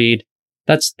 They can read.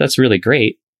 That's really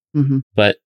great.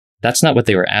 But that's not what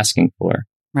they were asking for.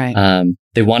 Right.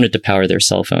 They wanted to power their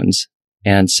cell phones.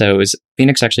 And so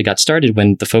Phoenix actually got started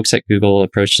when the folks at Google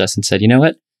approached us and said, you know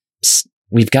what?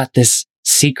 We've got this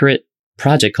secret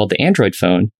project called the Android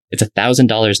phone. It's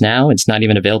 $1,000 now. It's not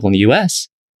even available in the US.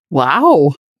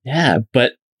 Wow. Yeah.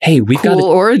 But hey, we've got cool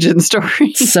origin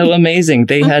story. So amazing.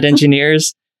 They had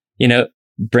engineers,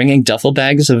 bringing duffel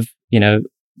bags of,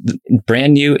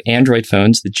 brand new Android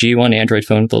phones, the G1 Android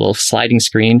phone with a little sliding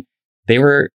screen. They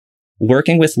were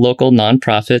working with local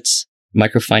nonprofits,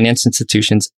 microfinance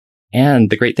institutions. And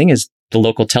the great thing is the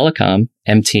local telecom,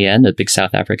 MTN, a big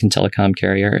South African telecom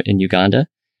carrier in Uganda,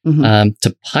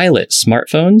 to pilot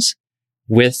smartphones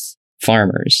with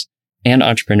farmers and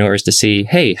entrepreneurs to see,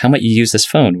 hey, how might you use this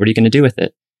phone? What are you going to do with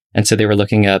it? And so they were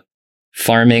looking up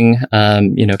farming,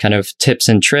 kind of tips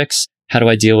and tricks. How do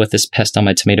I deal with this pest on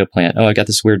my tomato plant? Oh, I got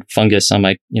this weird fungus on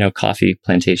my, coffee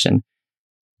plantation.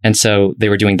 And so they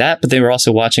were doing that, but they were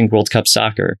also watching World Cup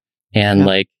soccer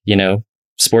and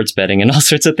sports betting and all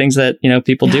sorts of things that,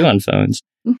 people do on phones.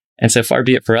 And so far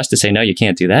be it for us to say, no, you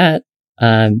can't do that.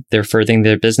 They're furthering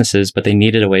their businesses, but they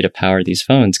needed a way to power these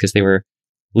phones because they were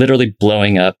literally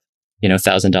blowing up,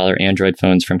 $1,000 Android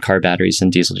phones from car batteries and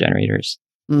diesel generators.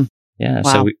 Yeah.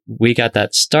 Wow. So we got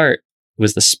that start. It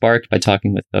was the spark by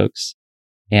talking with folks.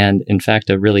 And in fact,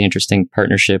 a really interesting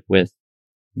partnership with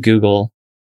Google,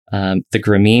 the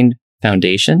Grameen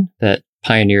Foundation that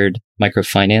pioneered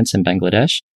microfinance in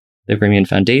Bangladesh. The Grameen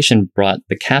Foundation brought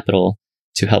the capital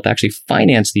to help actually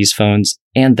finance these phones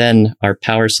and then our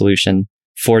power solution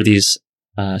for these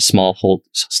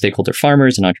stakeholder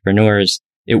farmers and entrepreneurs.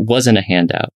 It wasn't a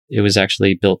handout. It was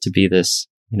actually built to be this,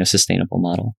 sustainable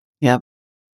model. Yep.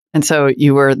 And so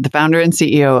you were the founder and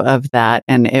CEO of that,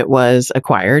 and it was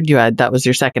acquired. That was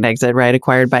your second exit, right?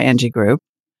 Acquired by NG Group.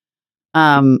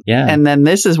 And then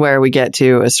this is where we get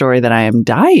to a story that I am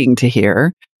dying to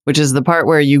hear, which is the part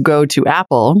where you go to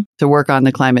Apple to work on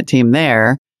the climate team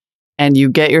there, and you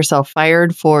get yourself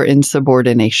fired for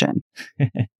insubordination.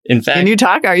 In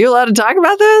fact, are you allowed to talk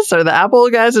about this? Are the Apple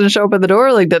guys going to show up at the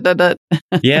door like that?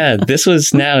 Yeah, this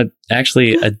was now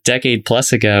actually a decade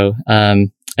plus ago.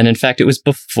 And in fact, it was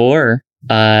before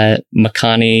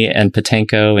Makani and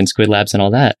Potenco and Squid Labs and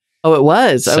all that. Oh, it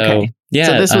was? Okay. So, yeah.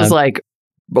 So this was like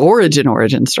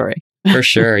origin story. For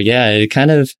sure. Yeah. It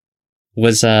kind of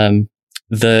was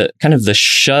the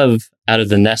shove out of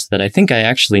the nest that I think I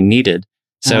actually needed.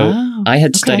 So I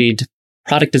had studied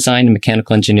product design and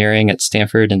mechanical engineering at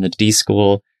Stanford and the D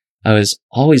School. I was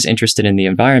always interested in the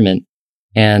environment,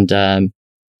 and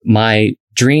my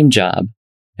dream job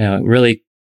really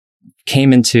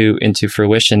came into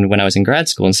fruition when I was in grad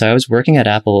school. And so I was working at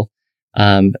Apple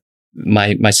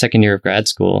my second year of grad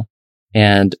school,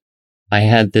 and I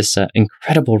had this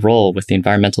incredible role with the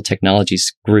environmental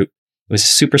technologies group. It was a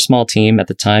super small team at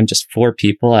the time, just 4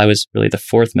 people. I was really the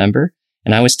 4th member,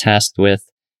 and I was tasked with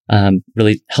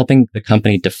really helping the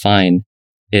company define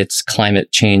its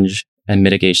climate change and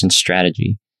mitigation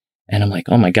strategy. And I'm like,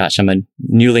 oh my gosh, I'm a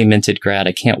newly minted grad.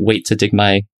 I can't wait to dig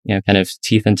my kind of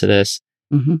teeth into this.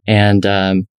 Mm-hmm.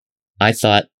 And I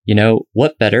thought,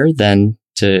 what better than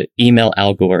to email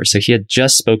Al Gore? So he had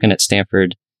just spoken at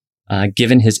Stanford,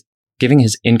 giving his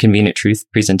Inconvenient Truth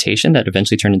presentation that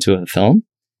eventually turned into a film.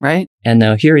 Right. And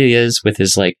now here he is with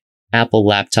his like Apple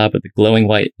laptop with the glowing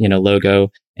white,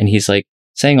 logo. And he's like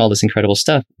saying all this incredible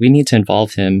stuff. We need to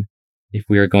involve him if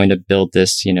we are going to build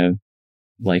this,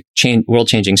 world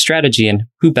changing strategy. And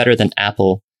who better than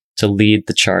Apple to lead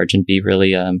the charge and be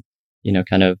really,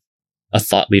 kind of a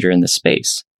thought leader in this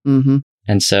space. Mm-hmm.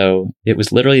 And so it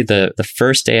was literally the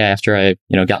first day after I,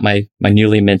 got my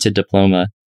newly minted diploma.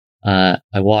 I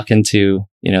walk into,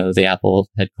 the Apple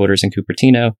headquarters in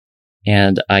Cupertino,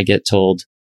 and I get told,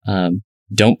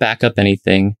 don't back up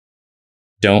anything.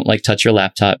 Don't touch your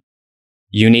laptop.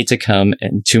 You need to come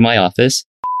to my office.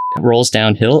 It rolls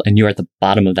downhill and you're at the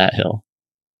bottom of that hill.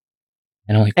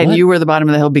 And I'm like, what? And you were the bottom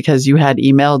of the hill because you had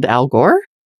emailed Al Gore?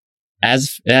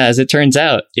 As it turns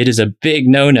out, it is a big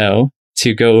no-no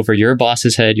to go over your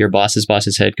boss's head, your boss's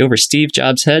boss's head, go over Steve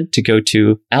Jobs' head, to go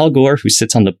to Al Gore, who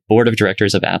sits on the board of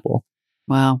directors of Apple.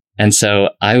 Wow. And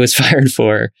so I was fired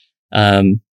for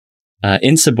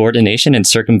insubordination and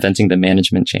circumventing the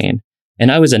management chain.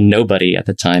 And I was a nobody at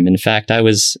the time. In fact, I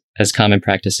was, as common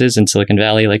practices in Silicon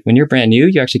Valley, like when you're brand new,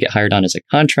 you actually get hired on as a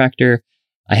contractor.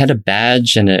 I had a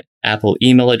badge and an Apple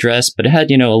email address, but it had,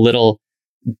 a little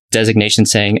designation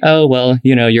saying, oh, well,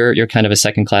 you're kind of a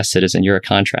second-class citizen. You're a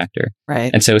contractor.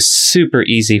 Right. And so super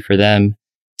easy for them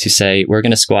to say, we're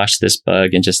going to squash this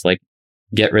bug and just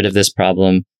get rid of this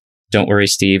problem. Don't worry,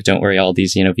 Steve. Don't worry, all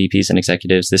these, VPs and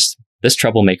executives. This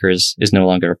troublemaker is no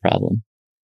longer a problem.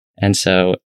 And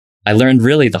so I learned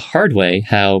really the hard way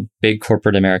how big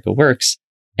corporate America works.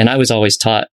 And I was always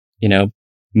taught,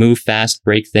 move fast,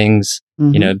 break things,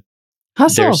 mm-hmm.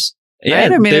 Hustle. Yeah,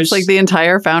 right? I mean, it's like the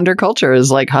entire founder culture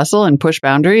is like hustle and push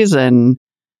boundaries and.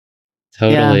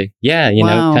 Totally. Yeah.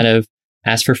 Wow. Kind of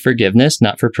ask for forgiveness,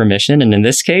 not for permission. And in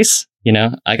this case,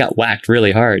 I got whacked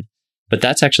really hard. But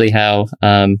that's actually how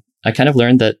I kind of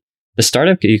learned that the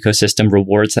startup ecosystem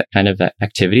rewards that kind of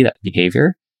activity, that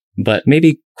behavior, but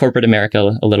maybe corporate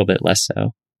America a little bit less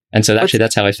so. And so actually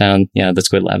that's how I found, the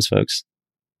Squid Labs folks.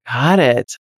 Got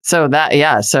it. So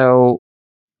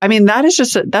I mean,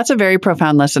 that's a very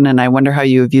profound lesson. And I wonder how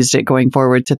you have used it going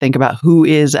forward to think about who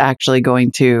is actually going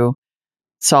to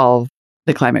solve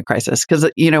the climate crisis. Because,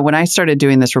 when I started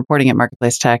doing this reporting at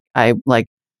Marketplace Tech,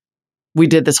 we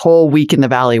did this whole week in the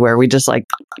Valley where we just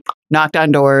knocked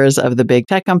on doors of the big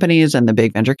tech companies and the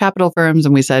big venture capital firms.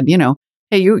 And we said,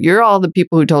 hey, you're all the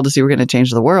people who told us you were going to change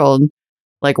the world.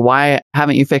 Why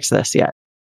haven't you fixed this yet?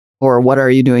 Or what are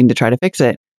you doing to try to fix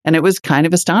it? And it was kind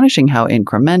of astonishing how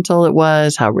incremental it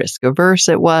was, how risk averse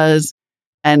it was.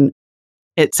 And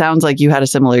it sounds like you had a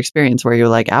similar experience where you're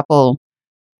like, Apple,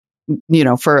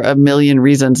 for a million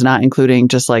reasons, not including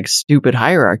just stupid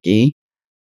hierarchy,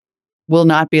 will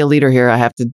not be a leader here. I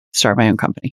have to start my own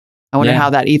company. I wonder how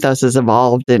that ethos has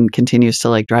evolved and continues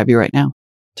to drive you right now.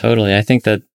 Totally. I think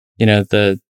that,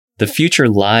 the future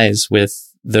lies with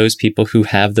those people who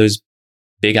have those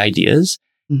big ideas.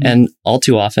 Mm-hmm. And all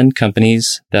too often,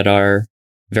 companies that are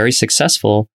very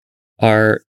successful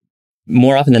are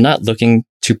more often than not looking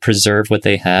to preserve what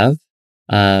they have,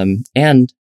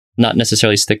 and not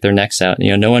necessarily stick their necks out.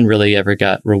 No one really ever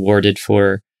got rewarded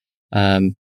for,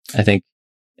 I think,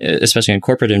 especially in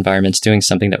corporate environments, doing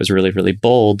something that was really, really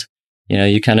bold.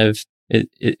 You kind of,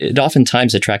 it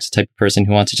oftentimes attracts the type of person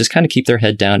who wants to just kind of keep their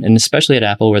head down. And especially at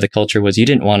Apple, where the culture was, you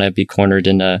didn't want to be cornered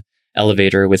in a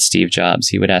elevator with Steve Jobs.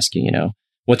 He would ask you,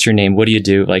 what's your name? What do you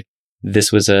do? Like,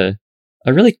 this was a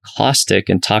really caustic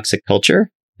and toxic culture.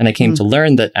 And I came to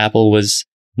learn that Apple was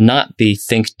not the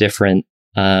think different,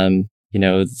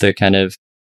 the kind of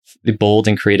the bold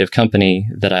and creative company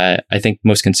that I think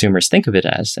most consumers think of it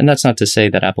as. And that's not to say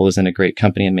that Apple isn't a great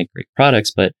company and make great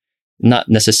products, but not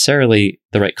necessarily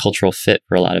the right cultural fit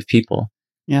for a lot of people.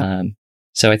 Yeah.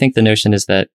 So I think the notion is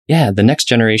that, the next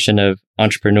generation of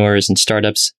entrepreneurs and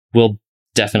startups will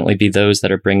definitely be those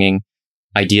that are bringing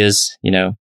ideas,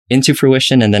 into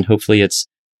fruition. And then hopefully it's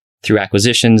through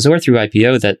acquisitions or through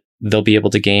IPO that they'll be able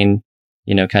to gain,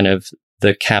 kind of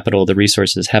the capital, the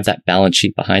resources, have that balance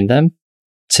sheet behind them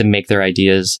to make their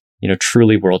ideas,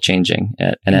 truly world changing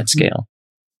and at scale.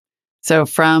 So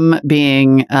from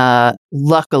being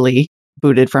luckily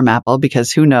booted from Apple,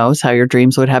 because who knows how your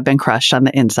dreams would have been crushed on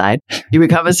the inside, you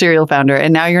become a serial founder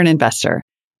and now you're an investor.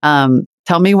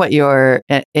 Tell me what your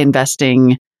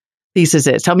investing thesis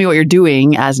is. Tell me what you're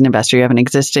doing as an investor. You have an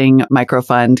existing micro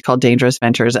fund called Dangerous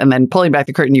Ventures. And then pulling back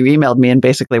the curtain, you emailed me and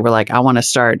basically were like, I want to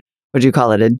start, what do you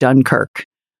call it? A Dunkirk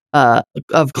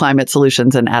of climate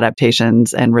solutions and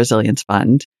adaptations and resilience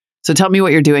fund. So tell me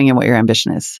what you're doing and what your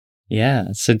ambition is. Yeah.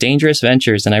 So Dangerous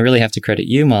Ventures. And I really have to credit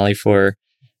you, Molly, for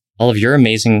all of your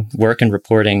amazing work and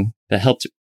reporting that helped,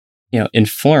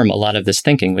 inform a lot of this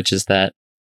thinking, which is that,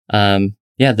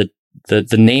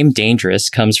 the name Dangerous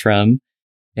comes from,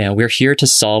 we're here to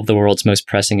solve the world's most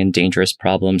pressing and dangerous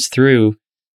problems through,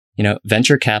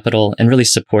 venture capital and really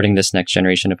supporting this next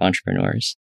generation of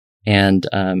entrepreneurs. And,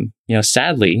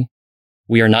 sadly,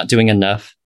 we are not doing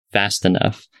enough fast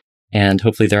enough. And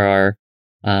hopefully there are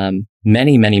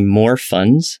many, many more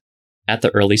funds at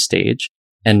the early stage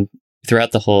and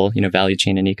throughout the whole, value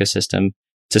chain and ecosystem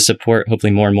to support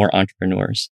hopefully more and more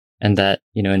entrepreneurs. And that,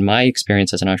 in my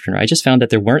experience as an entrepreneur, I just found that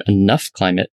there weren't enough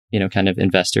climate, kind of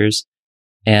investors.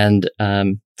 And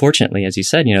fortunately, as you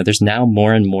said, there's now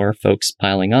more and more folks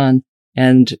piling on,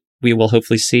 and we will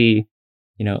hopefully see,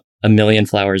 a million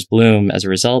flowers bloom as a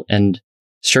result. And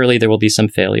surely there will be some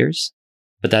failures,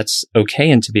 but that's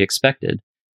okay and to be expected.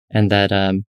 And that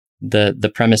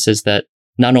the premise is that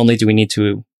not only do we need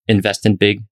to invest in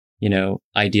big,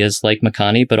 ideas like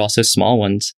Makani, but also small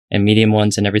ones and medium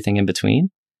ones and everything in between.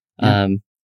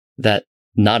 That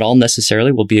not all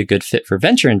necessarily will be a good fit for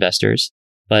venture investors,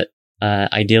 but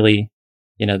ideally,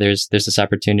 there's this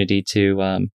opportunity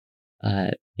to,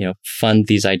 fund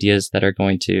these ideas that are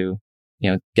going to,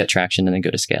 get traction and then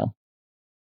go to scale.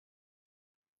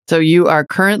 So you are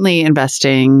currently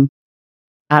investing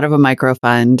out of a micro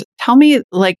fund. Tell me,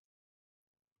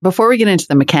 before we get into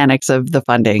the mechanics of the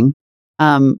funding,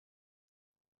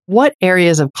 what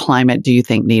areas of climate do you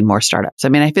think need more startups? I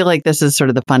mean, I feel like this is sort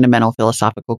of the fundamental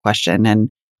philosophical question. And,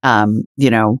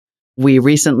 we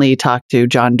recently talked to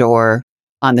John Doerr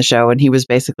on the show, and he was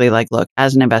basically like, look,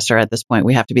 as an investor at this point,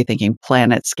 we have to be thinking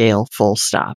planet scale, full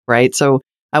stop, right? So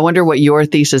I wonder what your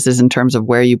thesis is in terms of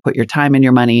where you put your time and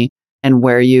your money and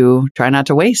where you try not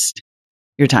to waste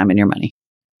your time and your money.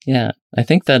 Yeah, I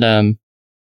think that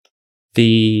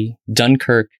the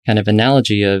Dunkirk kind of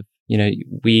analogy of,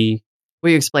 Will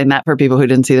you explain that for people who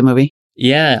didn't see the movie?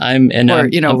 Yeah, I'm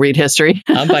read history.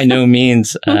 I'm by no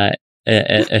means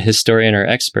a historian or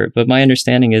expert, but my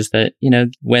understanding is that,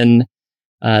 when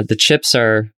the chips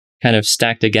are kind of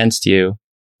stacked against you,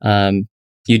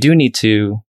 you do need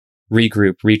to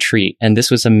regroup, retreat. And this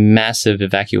was a massive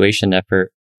evacuation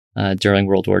effort during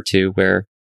World War II, where,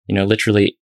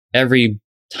 literally every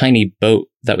tiny boat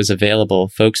that was available,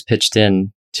 folks pitched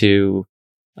in to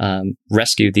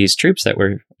rescue these troops that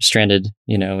were stranded,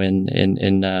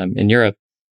 in Europe,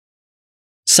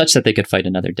 such that they could fight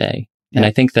another day. Yeah. And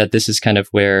I think that this is kind of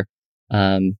where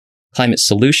climate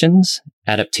solutions,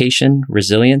 adaptation,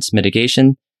 resilience,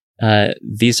 mitigation,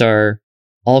 these are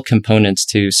all components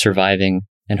to surviving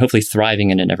and hopefully thriving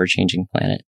in an ever-changing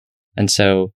planet. And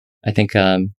so I think,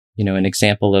 an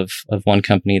example of one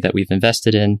company that we've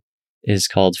invested in is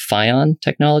called Fion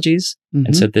Technologies. Mm-hmm.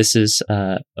 And so this is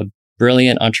a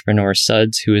brilliant entrepreneur,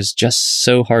 Suds, who is just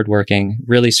so hardworking,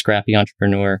 really scrappy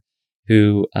entrepreneur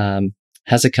who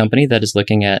has a company that is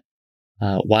looking at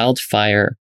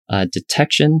wildfire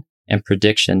detection and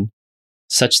prediction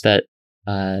such that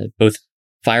both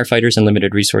firefighters and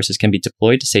limited resources can be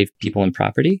deployed to save people and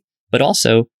property, but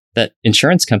also that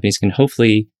insurance companies can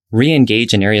hopefully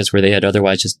re-engage in areas where they had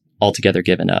otherwise just altogether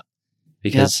given up.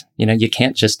 Because, you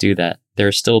can't just do that. There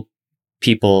are still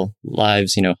people,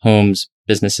 lives, homes,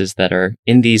 businesses that are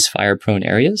in these fire-prone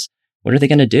areas. What are they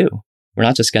going to do? We're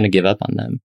not just going to give up on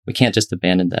them. We can't just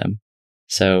abandon them.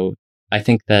 So I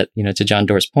think that, to John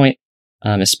Doerr's point,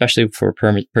 especially for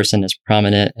a person as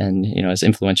prominent and, as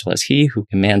influential as he, who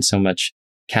commands so much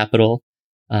capital,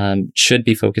 should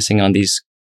be focusing on these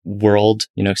world,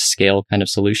 scale kind of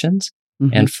solutions.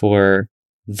 Mm-hmm. And for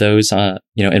those,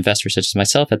 investors such as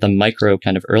myself at the micro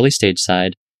kind of early stage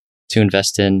side to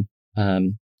invest in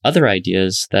other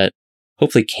ideas that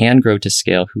hopefully can grow to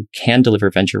scale, who can deliver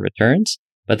venture returns,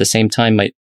 but at the same time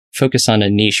might focus on a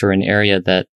niche or an area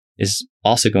that is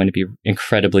also going to be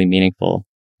incredibly meaningful,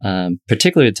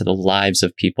 particularly to the lives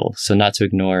of people. So not to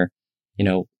ignore,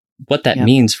 what that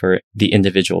means for the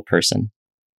individual person.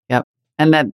 Yep.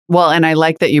 And and I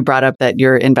like that you brought up that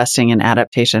you're investing in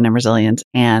adaptation and resilience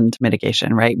and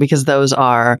mitigation, right? Because those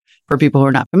are, for people who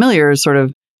are not familiar, sort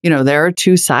of, there are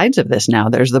two sides of this now.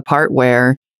 There's the part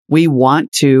where we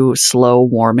want to slow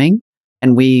warming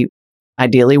and we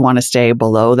ideally want to stay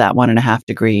below that 1.5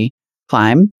 degree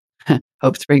climb.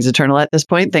 Hope springs eternal at this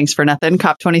point. Thanks for nothing,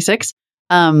 COP26.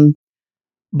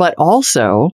 But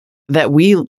also that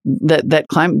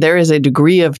there is a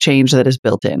degree of change that is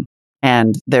built in,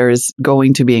 and there is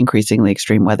going to be increasingly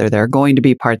extreme weather. There are going to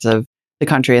be parts of the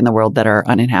country and the world that are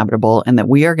uninhabitable, and that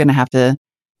we are going to have to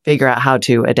figure out how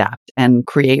to adapt and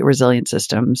create resilient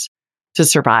systems to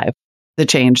survive the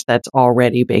change that's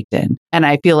already baked in. And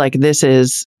I feel like this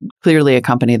is clearly a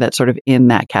company that's sort of in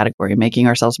that category, making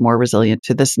ourselves more resilient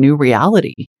to this new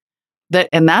reality.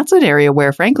 And that's an area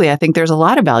where, frankly, I think there's a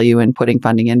lot of value in putting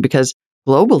funding in, because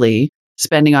globally,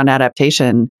 spending on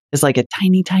adaptation is like a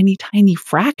tiny, tiny, tiny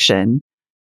fraction.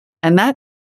 And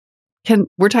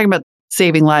we're talking about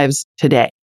saving lives today.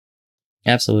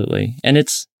 Absolutely. And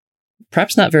it's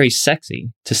perhaps not very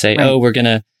sexy to say, right. Oh, we're going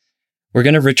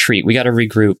to retreat. We got to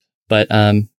regroup. But,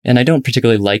 and I don't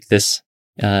particularly like this,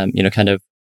 kind of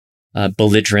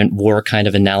belligerent war kind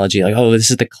of analogy, like, oh,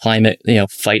 this is the climate,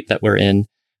 fight that we're in.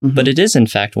 Mm-hmm. But it is, in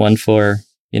fact, one for,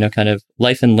 kind of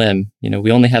life and limb.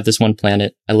 We only have this one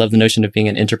planet. I love the notion of being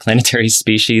an interplanetary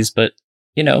species, but,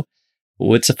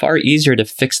 it's far easier to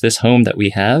fix this home that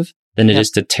we have than it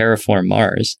is to terraform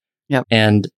Mars. Yep.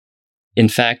 And in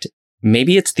fact,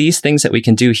 maybe it's these things that we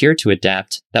can do here to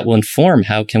adapt that will inform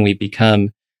how can we become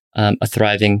a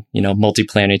thriving,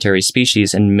 multiplanetary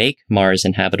species and make Mars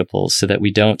inhabitable so that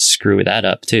we don't screw that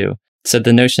up too. So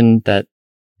the notion that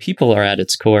people are at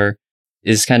its core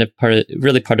is kind of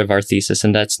really part of our thesis.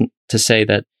 And that's to say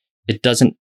that it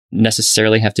doesn't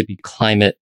necessarily have to be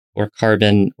climate or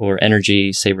carbon or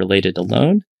energy, say, related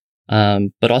alone,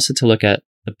 but also to look at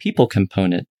the people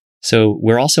component. So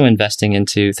we're also investing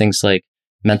into things like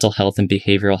mental health and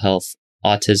behavioral health,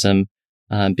 autism,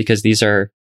 because these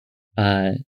are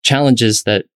challenges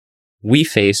that we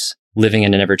face living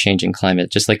in an ever-changing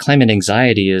climate. Just like climate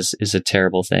anxiety is a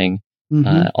terrible thing.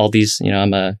 Mm-hmm. All these,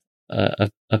 I'm a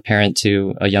parent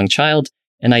to a young child,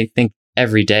 and I think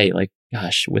every day, like,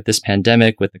 gosh, with this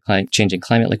pandemic, with the changing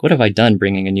climate, like, what have I done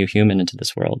bringing a new human into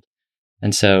this world?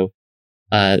 And so,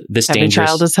 this every dangerous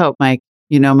child is hope, Mike.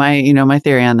 My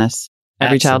theory on this.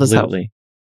 Every child is hope.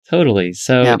 Totally.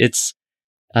 So it's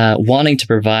wanting to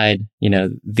provide,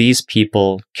 these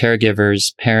people,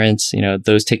 caregivers, parents,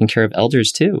 those taking care of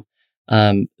elders too,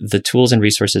 the tools and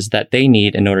resources that they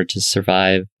need in order to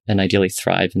survive and ideally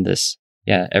thrive in this,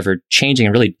 ever changing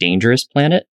and really dangerous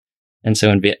planet. And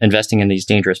so investing in these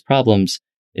dangerous problems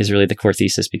is really the core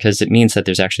thesis, because it means that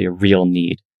there's actually a real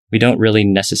need. We don't really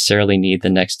necessarily need the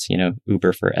next,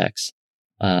 Uber for X.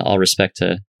 All respect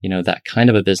to, that kind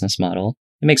of a business model.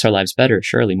 It makes our lives better,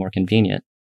 surely more convenient.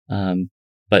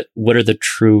 But what are the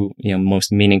true,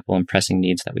 most meaningful and pressing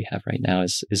needs that we have right now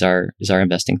is our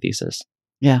investing thesis.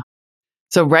 Yeah.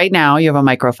 So right now you have a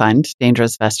micro fund,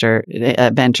 Dangerous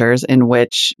Ventures, in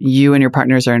which you and your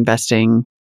partners are investing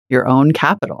your own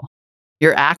capital.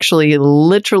 You're actually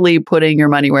literally putting your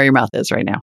money where your mouth is right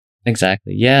now.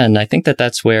 Exactly. Yeah. And I think that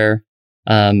that's where,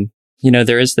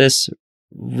 there is this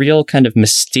real kind of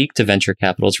mystique to venture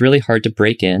capital. It's really hard to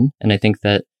break in. And I think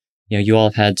that, you all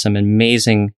have had some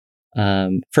amazing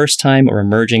first time or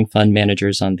emerging fund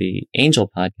managers on the Angel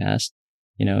podcast,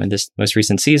 in this most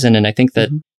recent season. And I think that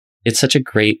it's such a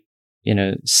great,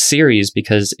 series,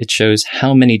 because it shows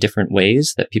how many different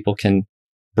ways that people can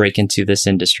break into this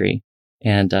industry.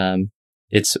 And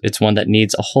it's one that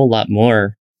needs a whole lot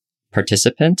more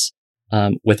participants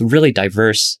with really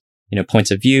diverse,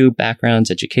 points of view, backgrounds,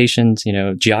 educations,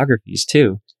 geographies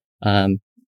too.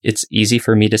 It's easy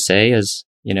for me to say as,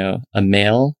 a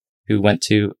male who went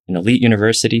to an elite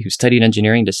university, who studied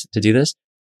engineering to do this.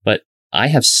 But I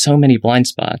have so many blind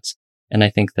spots. And I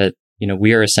think that,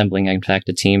 we are assembling, in fact,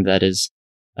 a team that is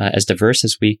as diverse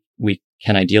as we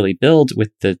can ideally build, with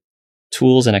the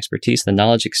tools and expertise, the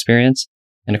knowledge, experience,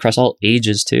 and across all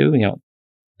ages too.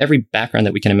 Every background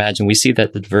that we can imagine, we see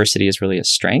that the diversity is really a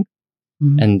strength,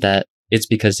 and that it's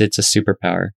because it's a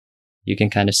superpower. You can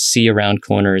kind of see around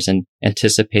corners and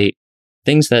anticipate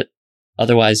things that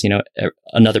otherwise,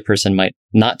 another person might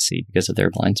not see because of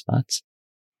their blind spots.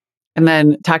 And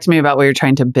then talk to me about what you're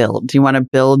trying to build. Do you want to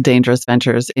build Dangerous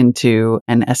Ventures into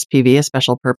an SPV, a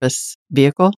special purpose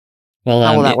vehicle? Well,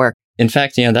 how will that work? In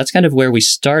fact, that's kind of where we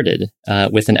started,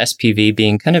 with an SPV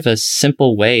being kind of a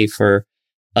simple way for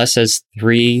us as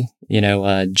three,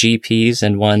 GPs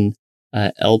and one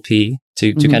LP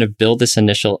to kind of build this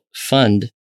initial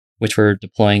fund, which we're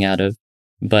deploying out of.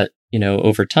 But,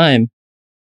 over time,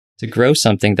 to grow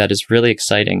something that is really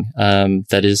exciting,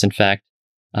 that is, in fact,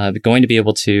 going to be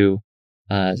able to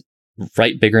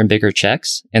write bigger and bigger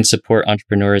checks and support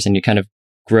entrepreneurs, and you kind of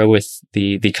grow with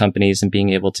the companies and being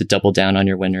able to double down on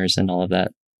your winners and all of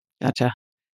that. Gotcha.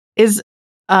 Is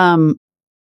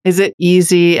it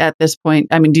easy at this point?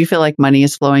 I mean, do you feel like money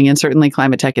is flowing in? Certainly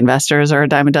climate tech investors are a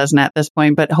dime a dozen at this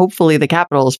point, but hopefully the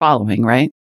capital is following,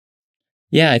 right?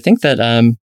 Yeah, I think that,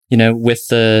 with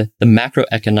the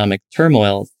macroeconomic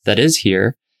turmoil that is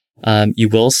here, you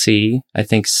will see, I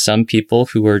think, some people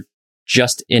who are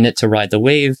just in it to ride the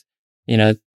wave,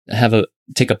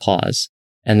 take a pause.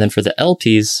 And then for the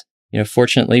LPs,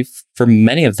 fortunately for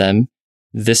many of them,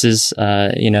 this is,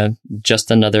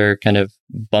 just another kind of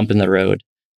bump in the road.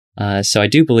 So I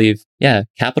do believe,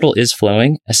 capital is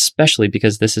flowing, especially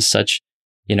because this is such,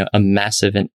 a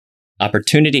massive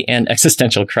opportunity and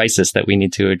existential crisis that we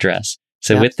need to address.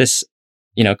 So with this,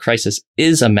 crisis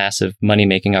is a massive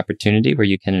money-making opportunity where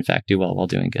you can, in fact, do well while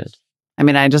doing good. I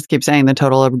mean, I just keep saying the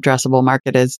total addressable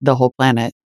market is the whole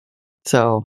planet.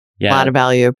 So a lot of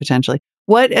value potentially.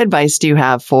 What advice do you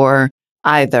have for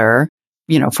either,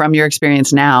 from your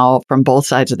experience now, from both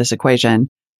sides of this equation,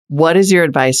 what is your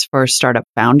advice for startup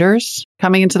founders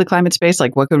coming into the climate space?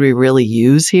 Like, what could we really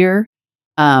use here?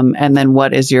 And then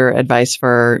what is your advice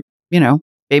for,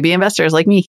 baby investors like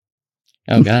me?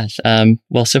 Oh, gosh.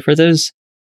 Well, so for those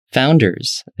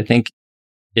founders, I think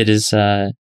it is,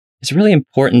 it's really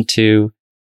important to,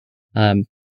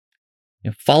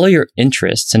 follow your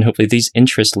interests, and hopefully these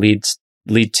interests lead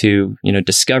to,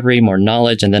 discovery, more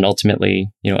knowledge, and then ultimately,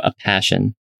 a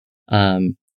passion.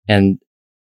 And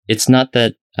it's not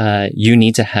that, you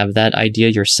need to have that idea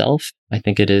yourself. I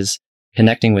think it is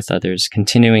connecting with others,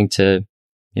 continuing to,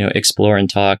 explore and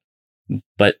talk.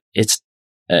 But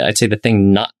I'd say the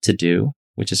thing not to do,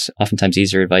 which is oftentimes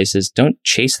easier advice, is don't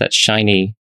chase that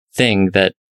shiny thing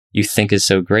that you think is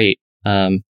so great,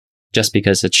 just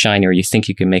because it's shiny or you think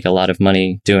you can make a lot of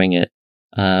money doing it,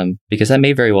 because that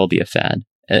may very well be a fad.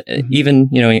 Even,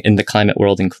 in the climate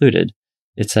world included,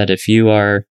 it's that if you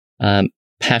are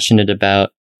passionate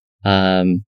about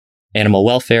animal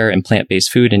welfare and plant-based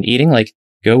food and eating, like,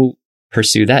 go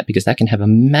pursue that, because that can have a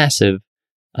massive,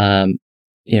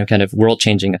 kind of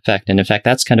world-changing effect. And in fact,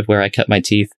 that's kind of where I cut my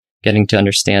teeth, getting to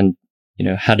understand,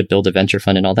 how to build a venture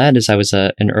fund and all that, is I was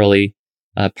an early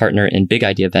partner in Big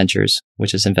Idea Ventures,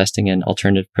 which is investing in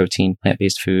alternative protein,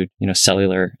 plant-based food,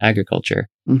 cellular agriculture.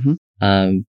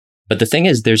 But the thing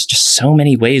is, there's just so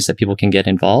many ways that people can get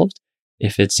involved.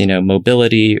 If it's,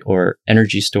 mobility or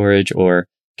energy storage or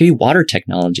maybe water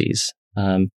technologies,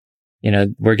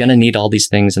 we're going to need all these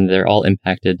things, and they're all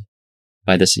impacted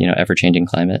by this, ever-changing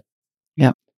climate.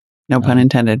 Yep. No pun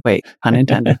intended. Wait, pun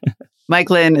intended. Mike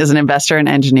Lin is an investor and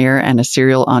engineer and a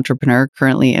serial entrepreneur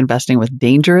currently investing with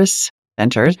Dangerous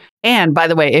Ventures. And by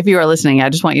the way, if you are listening, I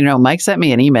just want you to know, Mike sent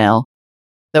me an email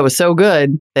that was so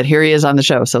good that here he is on the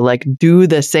show. So do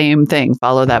the same thing.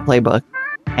 Follow that playbook,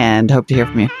 and hope to hear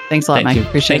from you. Thanks a lot, Mike.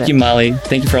 Appreciate it. Thank you, Molly.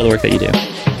 Thank you for all the work that you do.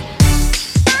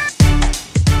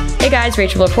 Hey guys,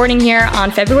 Rachel reporting here.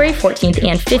 On February 14th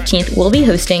and 15th, we'll be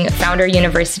hosting Founder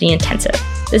University Intensive.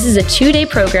 This is a 2-day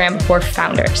program for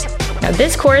founders. Now,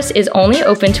 this course is only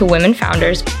open to women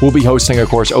founders. We'll be hosting a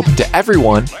course open to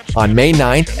everyone on May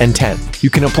 9th and 10th.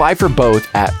 You can apply for both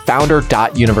at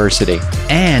founder.university.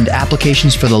 And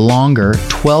applications for the longer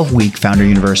 12-week Founder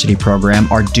University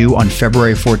program are due on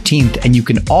February 14th, and you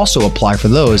can also apply for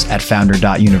those at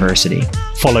founder.university.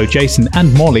 Follow Jason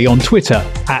and Molly on Twitter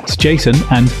 @Jason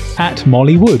and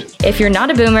 @MollyWood. If you're not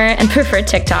a boomer and prefer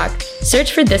TikTok,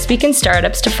 search for This Week in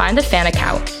Startups to find the fan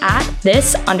account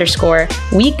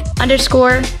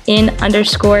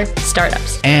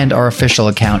 @this_week_in_startups. And our official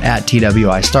account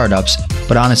 @TWI Startups.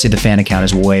 But honestly, the fan account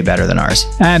is way better than ours.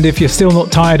 And if you're still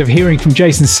not tired of hearing from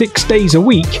Jason 6 days a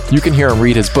week, you can hear him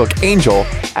read his book, Angel,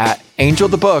 at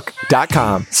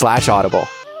angelthebook.com/audible.